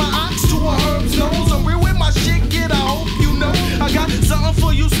I take my ox to a herb's nose, I'm real with my shit, kid, I hope you know. I got something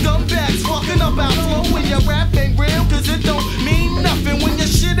for you scumbags, fucking up our flow when your rap ain't real, cause it don't mean nothing when your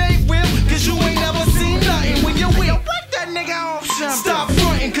shit ain't real, cause you ain't never seen nothing when you're real. Break that nigga off something. Stop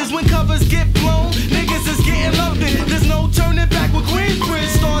fronting, cause when covers get blown, niggas is getting loved in. There's no turning back when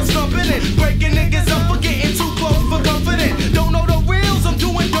Queensbridge starts thumping it. Breaking niggas up for getting too close for confident. Don't know the reals, I'm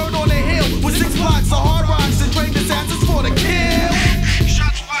doing dirt on the hill with 6 blocks of hard rocks and trade assassins for the kill.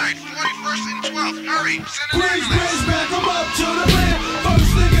 Shots fired, 41st and 12th, hurry, Queensbridge, back 'em up to the rim. First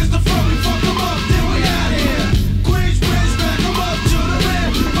thing is the front, we fuck 'em up, then we out here. Queensbridge, back 'em up to the rim.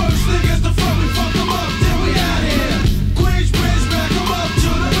 First thing is the front, we fuck 'em up, then we out here. Queensbridge, back 'em up to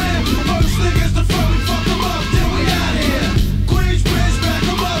the rim. First thing is the front, we fuck 'em up, then we out here. Queensbridge, back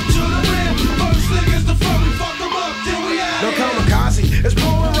 'em up to the rim. First thing is the front, we fuck 'em up, then we out No here. Kamakaze, it's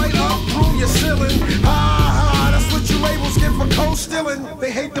blowing right up through your ceiling. Ha ha, that's what you labels get for co-stealing.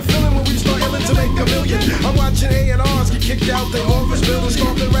 They hate the feeling when we start illing to make a million. I'm watching A&Rs get kicked out their office buildings,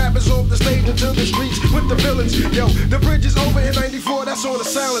 stomping rappers off the stage into the streets with the villains. Yo, the bridge is over in 94, that's on the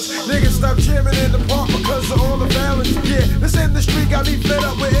silence. Niggas stop jamming in the park because of all the violence. Yeah, this industry got me fed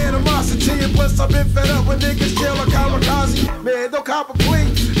up with animosity, and plus I've been fed up with niggas jail like Kamakaze. Man, don't cop a plea,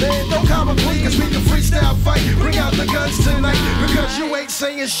 man, don't cop a plea, cause we can freestyle fight. Bring out the guns tonight, because you ain't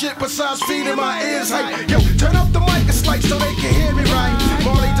saying shit besides feeding my ears hype. Yo, turn up the mic a slight so they can hear me right.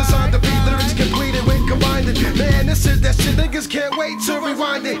 Marley designed the beat, lyrics completed when combined it. Man, this is that shit, niggas can't wait to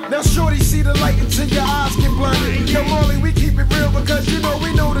rewind it. Now shorty, see the light until your eyes get blinded. Yo, Marley, we keep it real because you know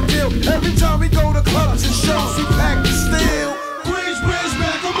we know the deal. Every time we go to clubs and shows, we pack the steel. Queensbridge,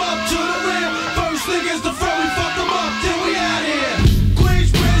 back 'em up to the rim. First thing is the front, we fuck 'em up, then we out here.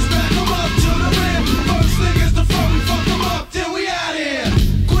 Queensbridge, back 'em up to the rim. First thing is the front, we fuck 'em up, then we out here.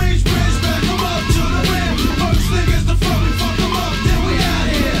 Queensbridge, back 'em up to the rim. First thing is the front, we fuck 'em up, then we out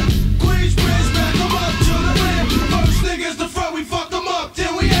here. Queensbridge, back 'em up to the rim. First thing is the front, we fuck 'em up,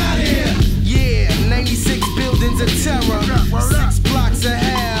 then we out here. Yeah, 96 buildings of terror, 6 blocks of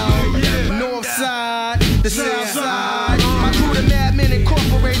hell. North side, the south side. My crew, the Madmen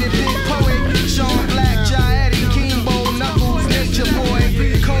Incorporated, Big Poet, Sean Black, Jai Eddie, Kimbo, Knuckles, Ninja Boy,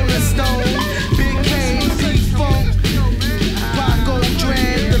 Cornerstone, Big K, P-Funk, Paco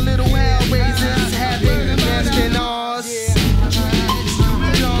Dread, the Little Hellraisers, having the Master Oz,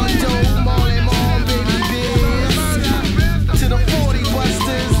 John Doe, Marley Marl, Baby Biz, to the 40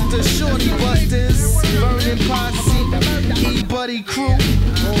 Busters, the Shorty Busters, Burning Posse, E-Buddy Crew,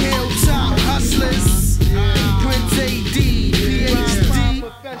 Hilltop Hustlers, Prince AD, PhD,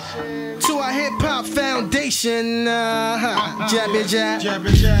 to our Hip Hop Foundation, Jabby Jab,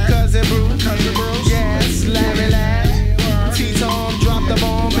 Cousin Bruce, yes, Larry Lab, T-Tom, drop the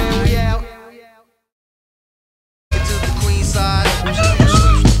bomb and we out. To the queen side.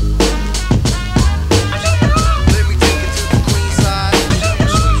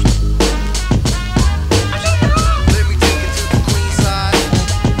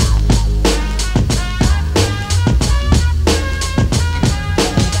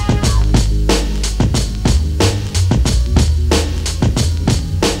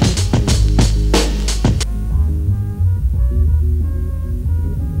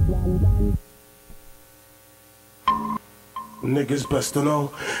 Niggas best to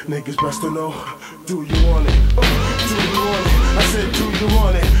know, niggas best to know. Do you want it? Do you want it? I said, do you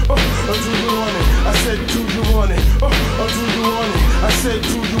want it? Do you want it? I said, do you want it? Do you want it? I said,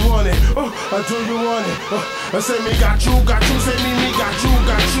 do you want it? Do you want it? I said, me got you, say me got you.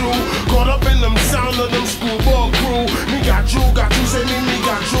 Caught up in them sound of them schoolboy crew. Me got you, say me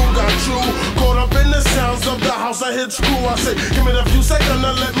got you. Caught up in the sounds of the house of hits cool. I say, give me the few seconds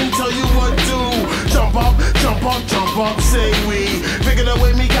and let me tell you what do. Jump up, jump up, jump up, say we. Figure the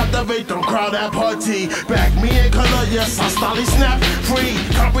way me captivate them crowd at party. Back me in color, yes, I style snap free.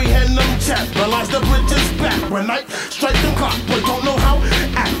 Comprehend them chat, realize the bridge is back. When night strike them clock, but don't know how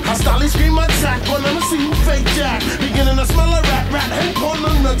act. I style scream attack, when I'm see who fake jack. Beginning to smell a rat, head on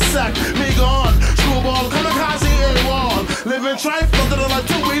the nutsack. Me gone, screwball, kamakaze, A-wall. Living trife, under the light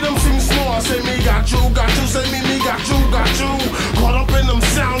to read them sing snore. Say me got you, say me got you. Caught up in them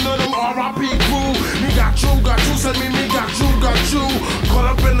sound of them R.I.P. crew. Me got you, say me got you. Caught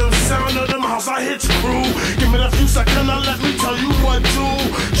up in them sound of them house I hit crew. Give me the few seconds, let me tell you what to.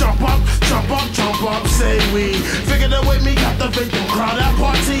 Jump up, say we. Figure the way me got the victim crowd at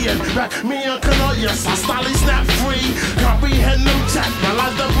party. And back me and color, yes, I style snap free. Comprehend them chat,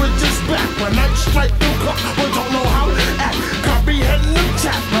 realize the bridge is back. When night strike them clock, we don't know how to act. Comprehend them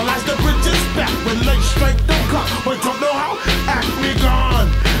chat, realize the bridge is back. When night strike them clock, we don't know how to act. Me gone,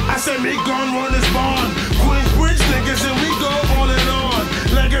 I say me gone, run this bond. Queensbridge niggas and we go on and on.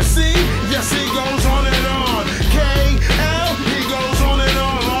 Legacy, yes he goes on and on. KL, he goes on and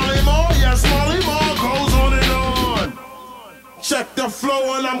on. Marley Marl, yes Marley Marl goes on and on. Check the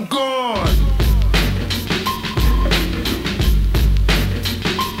flow and I'm gone.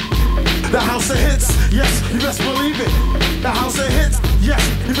 The house of hits, yes, you best believe it. The house of hits, yes,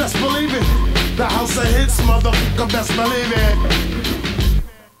 you best believe it. The house of hits, motherfucker, best believe it.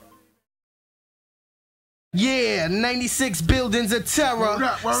 Yeah, 96 buildings of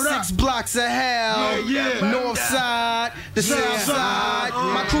terror, 6 blocks of hell, North side, the South side.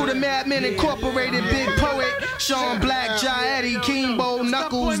 My crew, the Madmen Incorporated, Big Poet, Sean Black, Jaetti, Kimbo,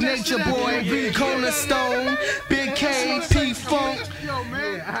 Knuckles, Nature Boy, Cornerstone, Big K, P-Funk,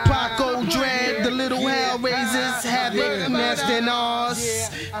 Paco Dread, the Little Hellraisers, Havoc, Nest and Oz,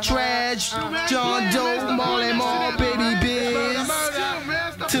 Trash, John Doe, Marley Marl, Baby Biz.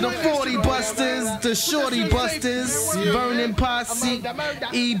 To the 40 Busters, the Shorty Busters, Vernon Posse,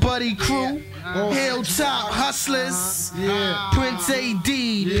 E-Buddy Crew, Hilltop Hustlers, Prince AD,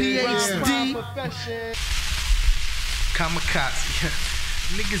 PhD. Kamakaze.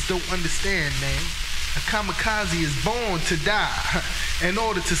 Niggas don't understand, man. A kamikaze is born to die in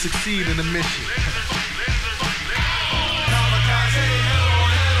order to succeed in a mission.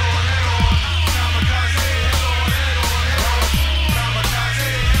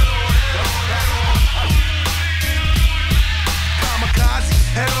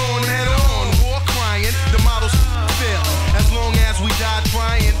 Head on, war crying, the models fail. As long as we die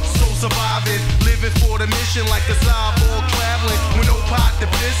trying, so surviving, living for the mission like a cyborg traveling with no pot to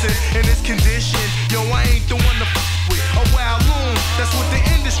piss in this condition. Yo, I ain't the one to f with a wild loon, that's what the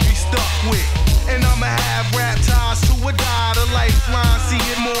industry stuck with. And I'ma have rap ties to a die, the lifeline,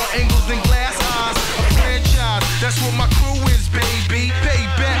 seeing more angles than glass eyes. A franchise, that's what my crew is, baby.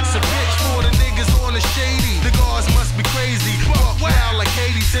 Payback's a bitch for the niggas on the shady. The guards must be crazy, buck wild like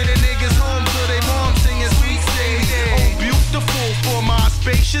Haiti. Send the niggas home to their mom singing Sweet Sadie. Oh, beautiful for my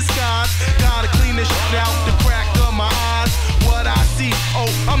spacious skies. Gotta clean this shit out the crack of my eyes. What I see, oh,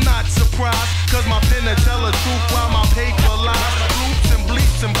 I'm not surprised. Cause my pen to tell the truth while my paper lies. Bloops and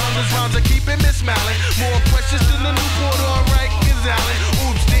bleeps and blunders rounds are keeping Miss Mallon more precious than the Newport or Rikers Island.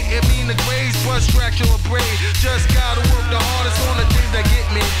 Oops, didn't mean the grades, bust Dracula braid. Just gotta work the hardest on the things that get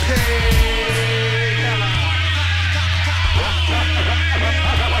me paid.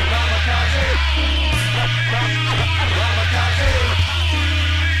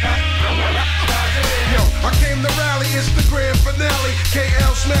 Yo, I came to rally, it's the grand finale.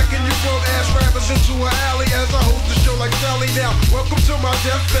 KL smacking you bum ass rappers into an alley as I host the show like Sally. Now, welcome to my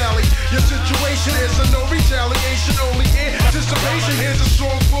Death Valley. Your situation is a no retaliation, only anticipation. Here's a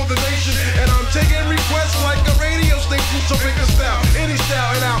song for the nation, and I'm taking requests like a radio station. So pick a style, any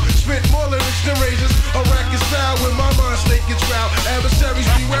style, and I'll spit more lyrics than razors. A racket style when my mind state gets wild. Adversaries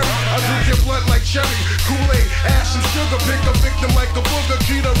be wary, I drink your blood like cherry. Kool-Aid, ash and sugar, pick a victim like a booger.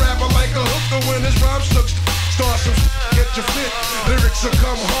 Treat a rapper like a hooker when his rhyme snooks. Start some get your fit. Lyrics will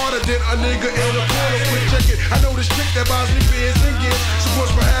come harder than a nigga in a portal. Quick check it. I know this chick that buys me beers and gifts.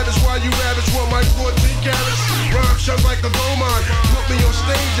 Supports my habits while you rabbits want my 14 carats. Rhyme shut like a gold mine. Put me on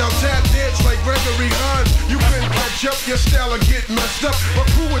stage, I'll tap dance like Gregory Hines. You couldn't catch up, your style will get messed up. My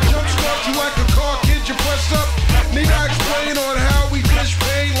crew will jumpstart you like a car, kid, you pressed up. Need I explain on how we dish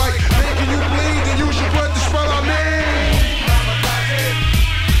pain? Like making you bleed, then use your blood to spell our name.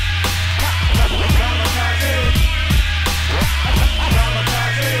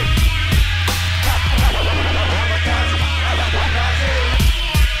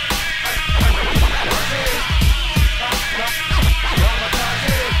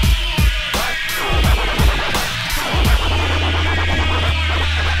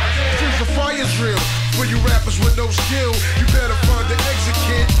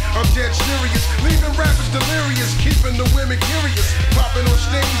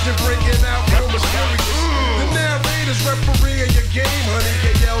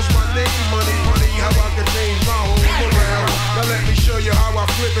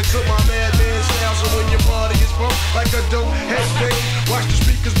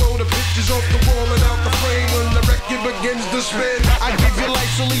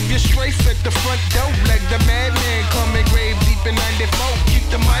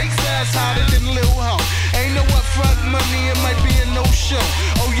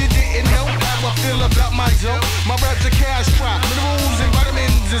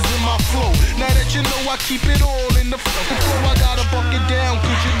 I keep it all in the fucking flow. I gotta buck it down,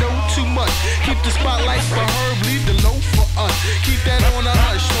 cause you know too much. Keep the spotlight for Herb, leave the low for us. Keep that on a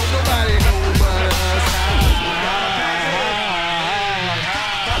hush, so nobody know but us.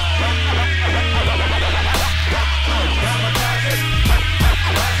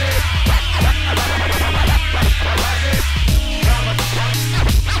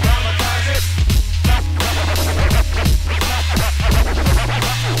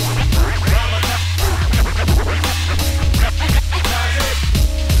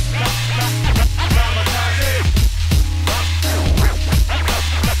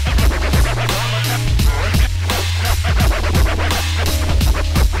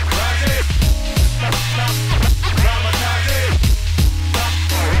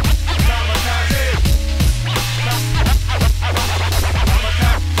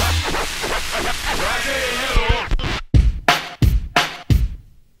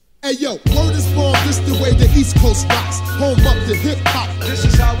 Hey yo, word is born, this the way the East Coast rocks. Home up to hip hop. This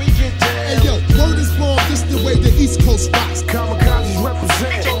is how we get down. Hey yo, word is born, this the way the East Coast rocks. Kamakaze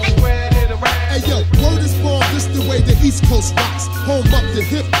represent. Hey yo, word is born, this the way the East Coast rocks. Home up to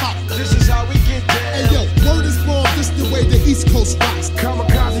hip hop. This is how we get down. Hey yo, word is born, this the way the East Coast rocks.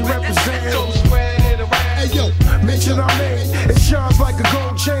 Kamakaze represent. Hey yo, mention our name, it shines like a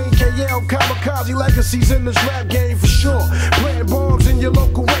gold chain. KL Kamakaze legacies in this rap game for sure. Playing bombs in your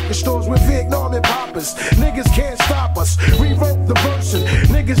local record stores with Vietnam and poppers. Niggas can't stop us. Revoke the version.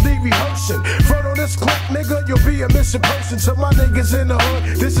 Niggas need rehearsing. Front on this clip, nigga, you'll be a missing person. So my niggas in the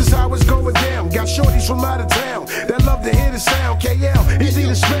hood, this is how it's going down. Got shorties from out of town that love to hear the sound. KL, easy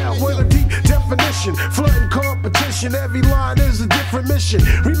to spell with a deep definition. Flooding competition, every line is a different mission.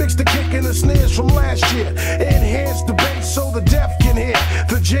 Remix the kick and the snares from last year. Enhance the bass so the deaf can hear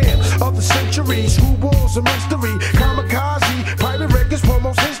the jam of the century. Screwballs a mystery. Kamakaze, pirate records,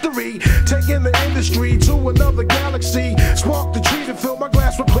 almost history. Taking the industry to another galaxy. Spark the tree to fill my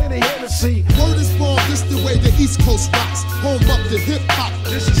glass with plenty Hennessy. Word is born, this the way the East Coast rocks. Home up to hip hop.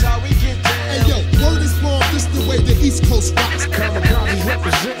 This is how we get down. Hey yo, word is born, this the way the East Coast rocks. Kamakaze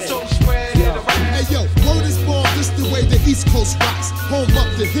represent. So spread it around. Hey yo, word is born, this the way the East Coast rocks. Home up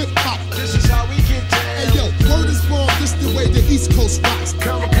to hip hop. This is how we get down. Hey yo, word is born, this the way the East Coast rocks.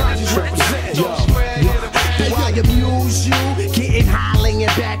 Kamakaze represent. Yo, Do I amuse you? Getting high, laying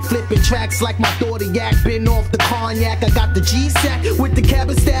back, flipping tracks like my Thordiac. Been off the cognac, I got the G-sack with the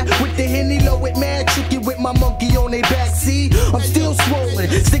cabin stack, with the Henny low with mad chicken, with my monkey on they back. See, I'm still swollen,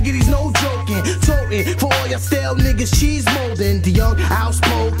 stickity's no joking, toting for all y'all stale niggas, cheese molding. The young,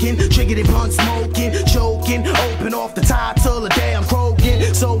 outspoken, triggity pun smoking, choking, open off the tie till the day I'm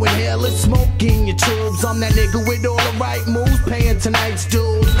croaking. So inhale and smoking your tubes. I'm that nigga with all the right moves, paying tonight's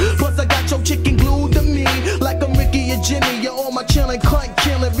dues. Plus I got your chicken glued to me, like I'm Ricky or Jimmy. You're all my chillin', cunt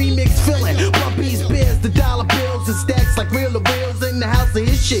killin', remix fillin'. Puppies, beers, the dollar bills and stacks like real bills in the house of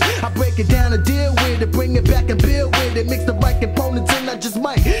his shit. I break it down and deal with it, bring it back and build with it. Mix the right components and I just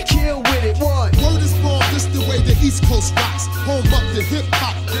might kill with it. What? Word is born, this the way the East Coast rocks. Home up to hip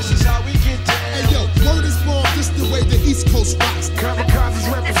hop. This is how we get down. Hey yo, word is born, this the way the East Coast rocks.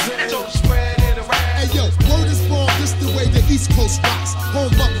 Kamakaze represent. So spread it around. Hey yo, word is born, this the way the East Coast rocks.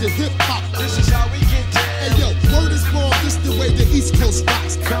 Home up to hip hop. This is how we get down. Hey yo, word is born, this the way the East Coast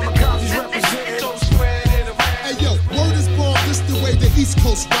rocks. Kamakaze represent. So spread it around. Hey yo, word is born, this the way the East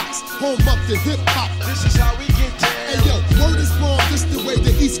Coast rocks. Home up to hip hop. This is how we get down. Hey yo, word is born, this the way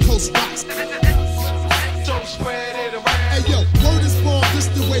the East Coast rocks. So spread it around. Hey yo, word is born, this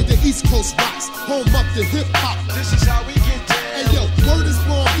the way the East Coast rocks. Home up to hip hop. This is how we get down. Hey yo, word is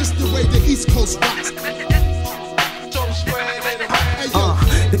born, this the way the East Coast rocks. So spread it around. Hey yo,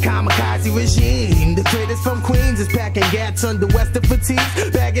 The Kamakaze regime, the traders from Queens is packing gats under Western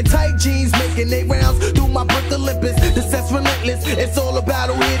fatigues, bagging tight jeans, making they rounds through my brick Olympus. The set's relentless, it's all about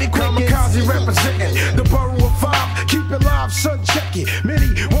who hit it quickest. Kamakaze representing the borough of 5. Keep it live, son, check it. Many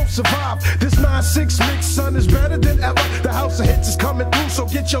won't survive. This 9-6 mix, son, is better than ever. The house of hits is coming through, so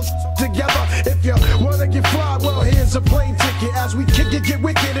get your together. If you wanna get fly, well, here's a plane ticket. As we kick it, get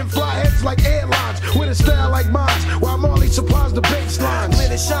wicked and fly heads like airlines. With a style like mine, while Marley supplies the bass lines.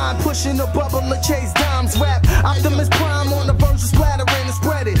 Let it shine, pushing the bubble of Chase Dimes rap. Optimus Prime on the verse, splattering and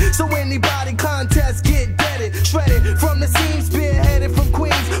spread it. So anybody contest, get deaded, shredded from the seams, spearheaded from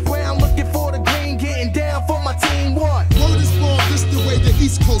Queens. Brown looking for the green, getting down for my team. What? word is born, this the way the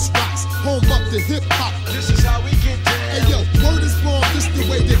East Coast rocks. Home up to hip hop. This is how we get down. Hey yo, word is born, this the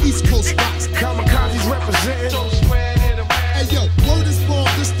way the East Coast rocks. Kamakaze's represent. So spread it around. Hey yo, word is born,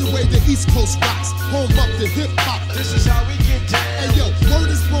 this the way the East Coast rocks. Home up to hip hop. This is how we get down. Hey yo, word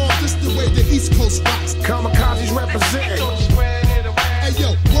is born, this the way the East Coast rocks. Kamakaze's represent. So spread it around. Hey yo,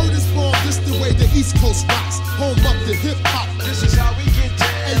 word is born, this the way the East Coast Coast rocks. Home up to hip hop. This is how we get down.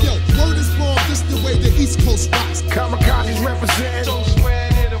 Hey yo, word is born, this the way the East Coast rocks. Kamakaze represent. So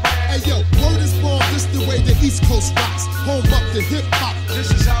spread it around. Hey yo, word is born, this the way the East Coast rocks. Home up to hip hop. This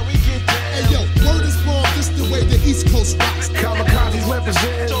is how we get down. Hey yo, word is born, this the way the East Coast rocks. Kamakaze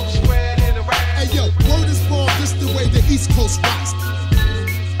represent. So spread it around. Hey yo, word is born, this the way the East Coast rocks.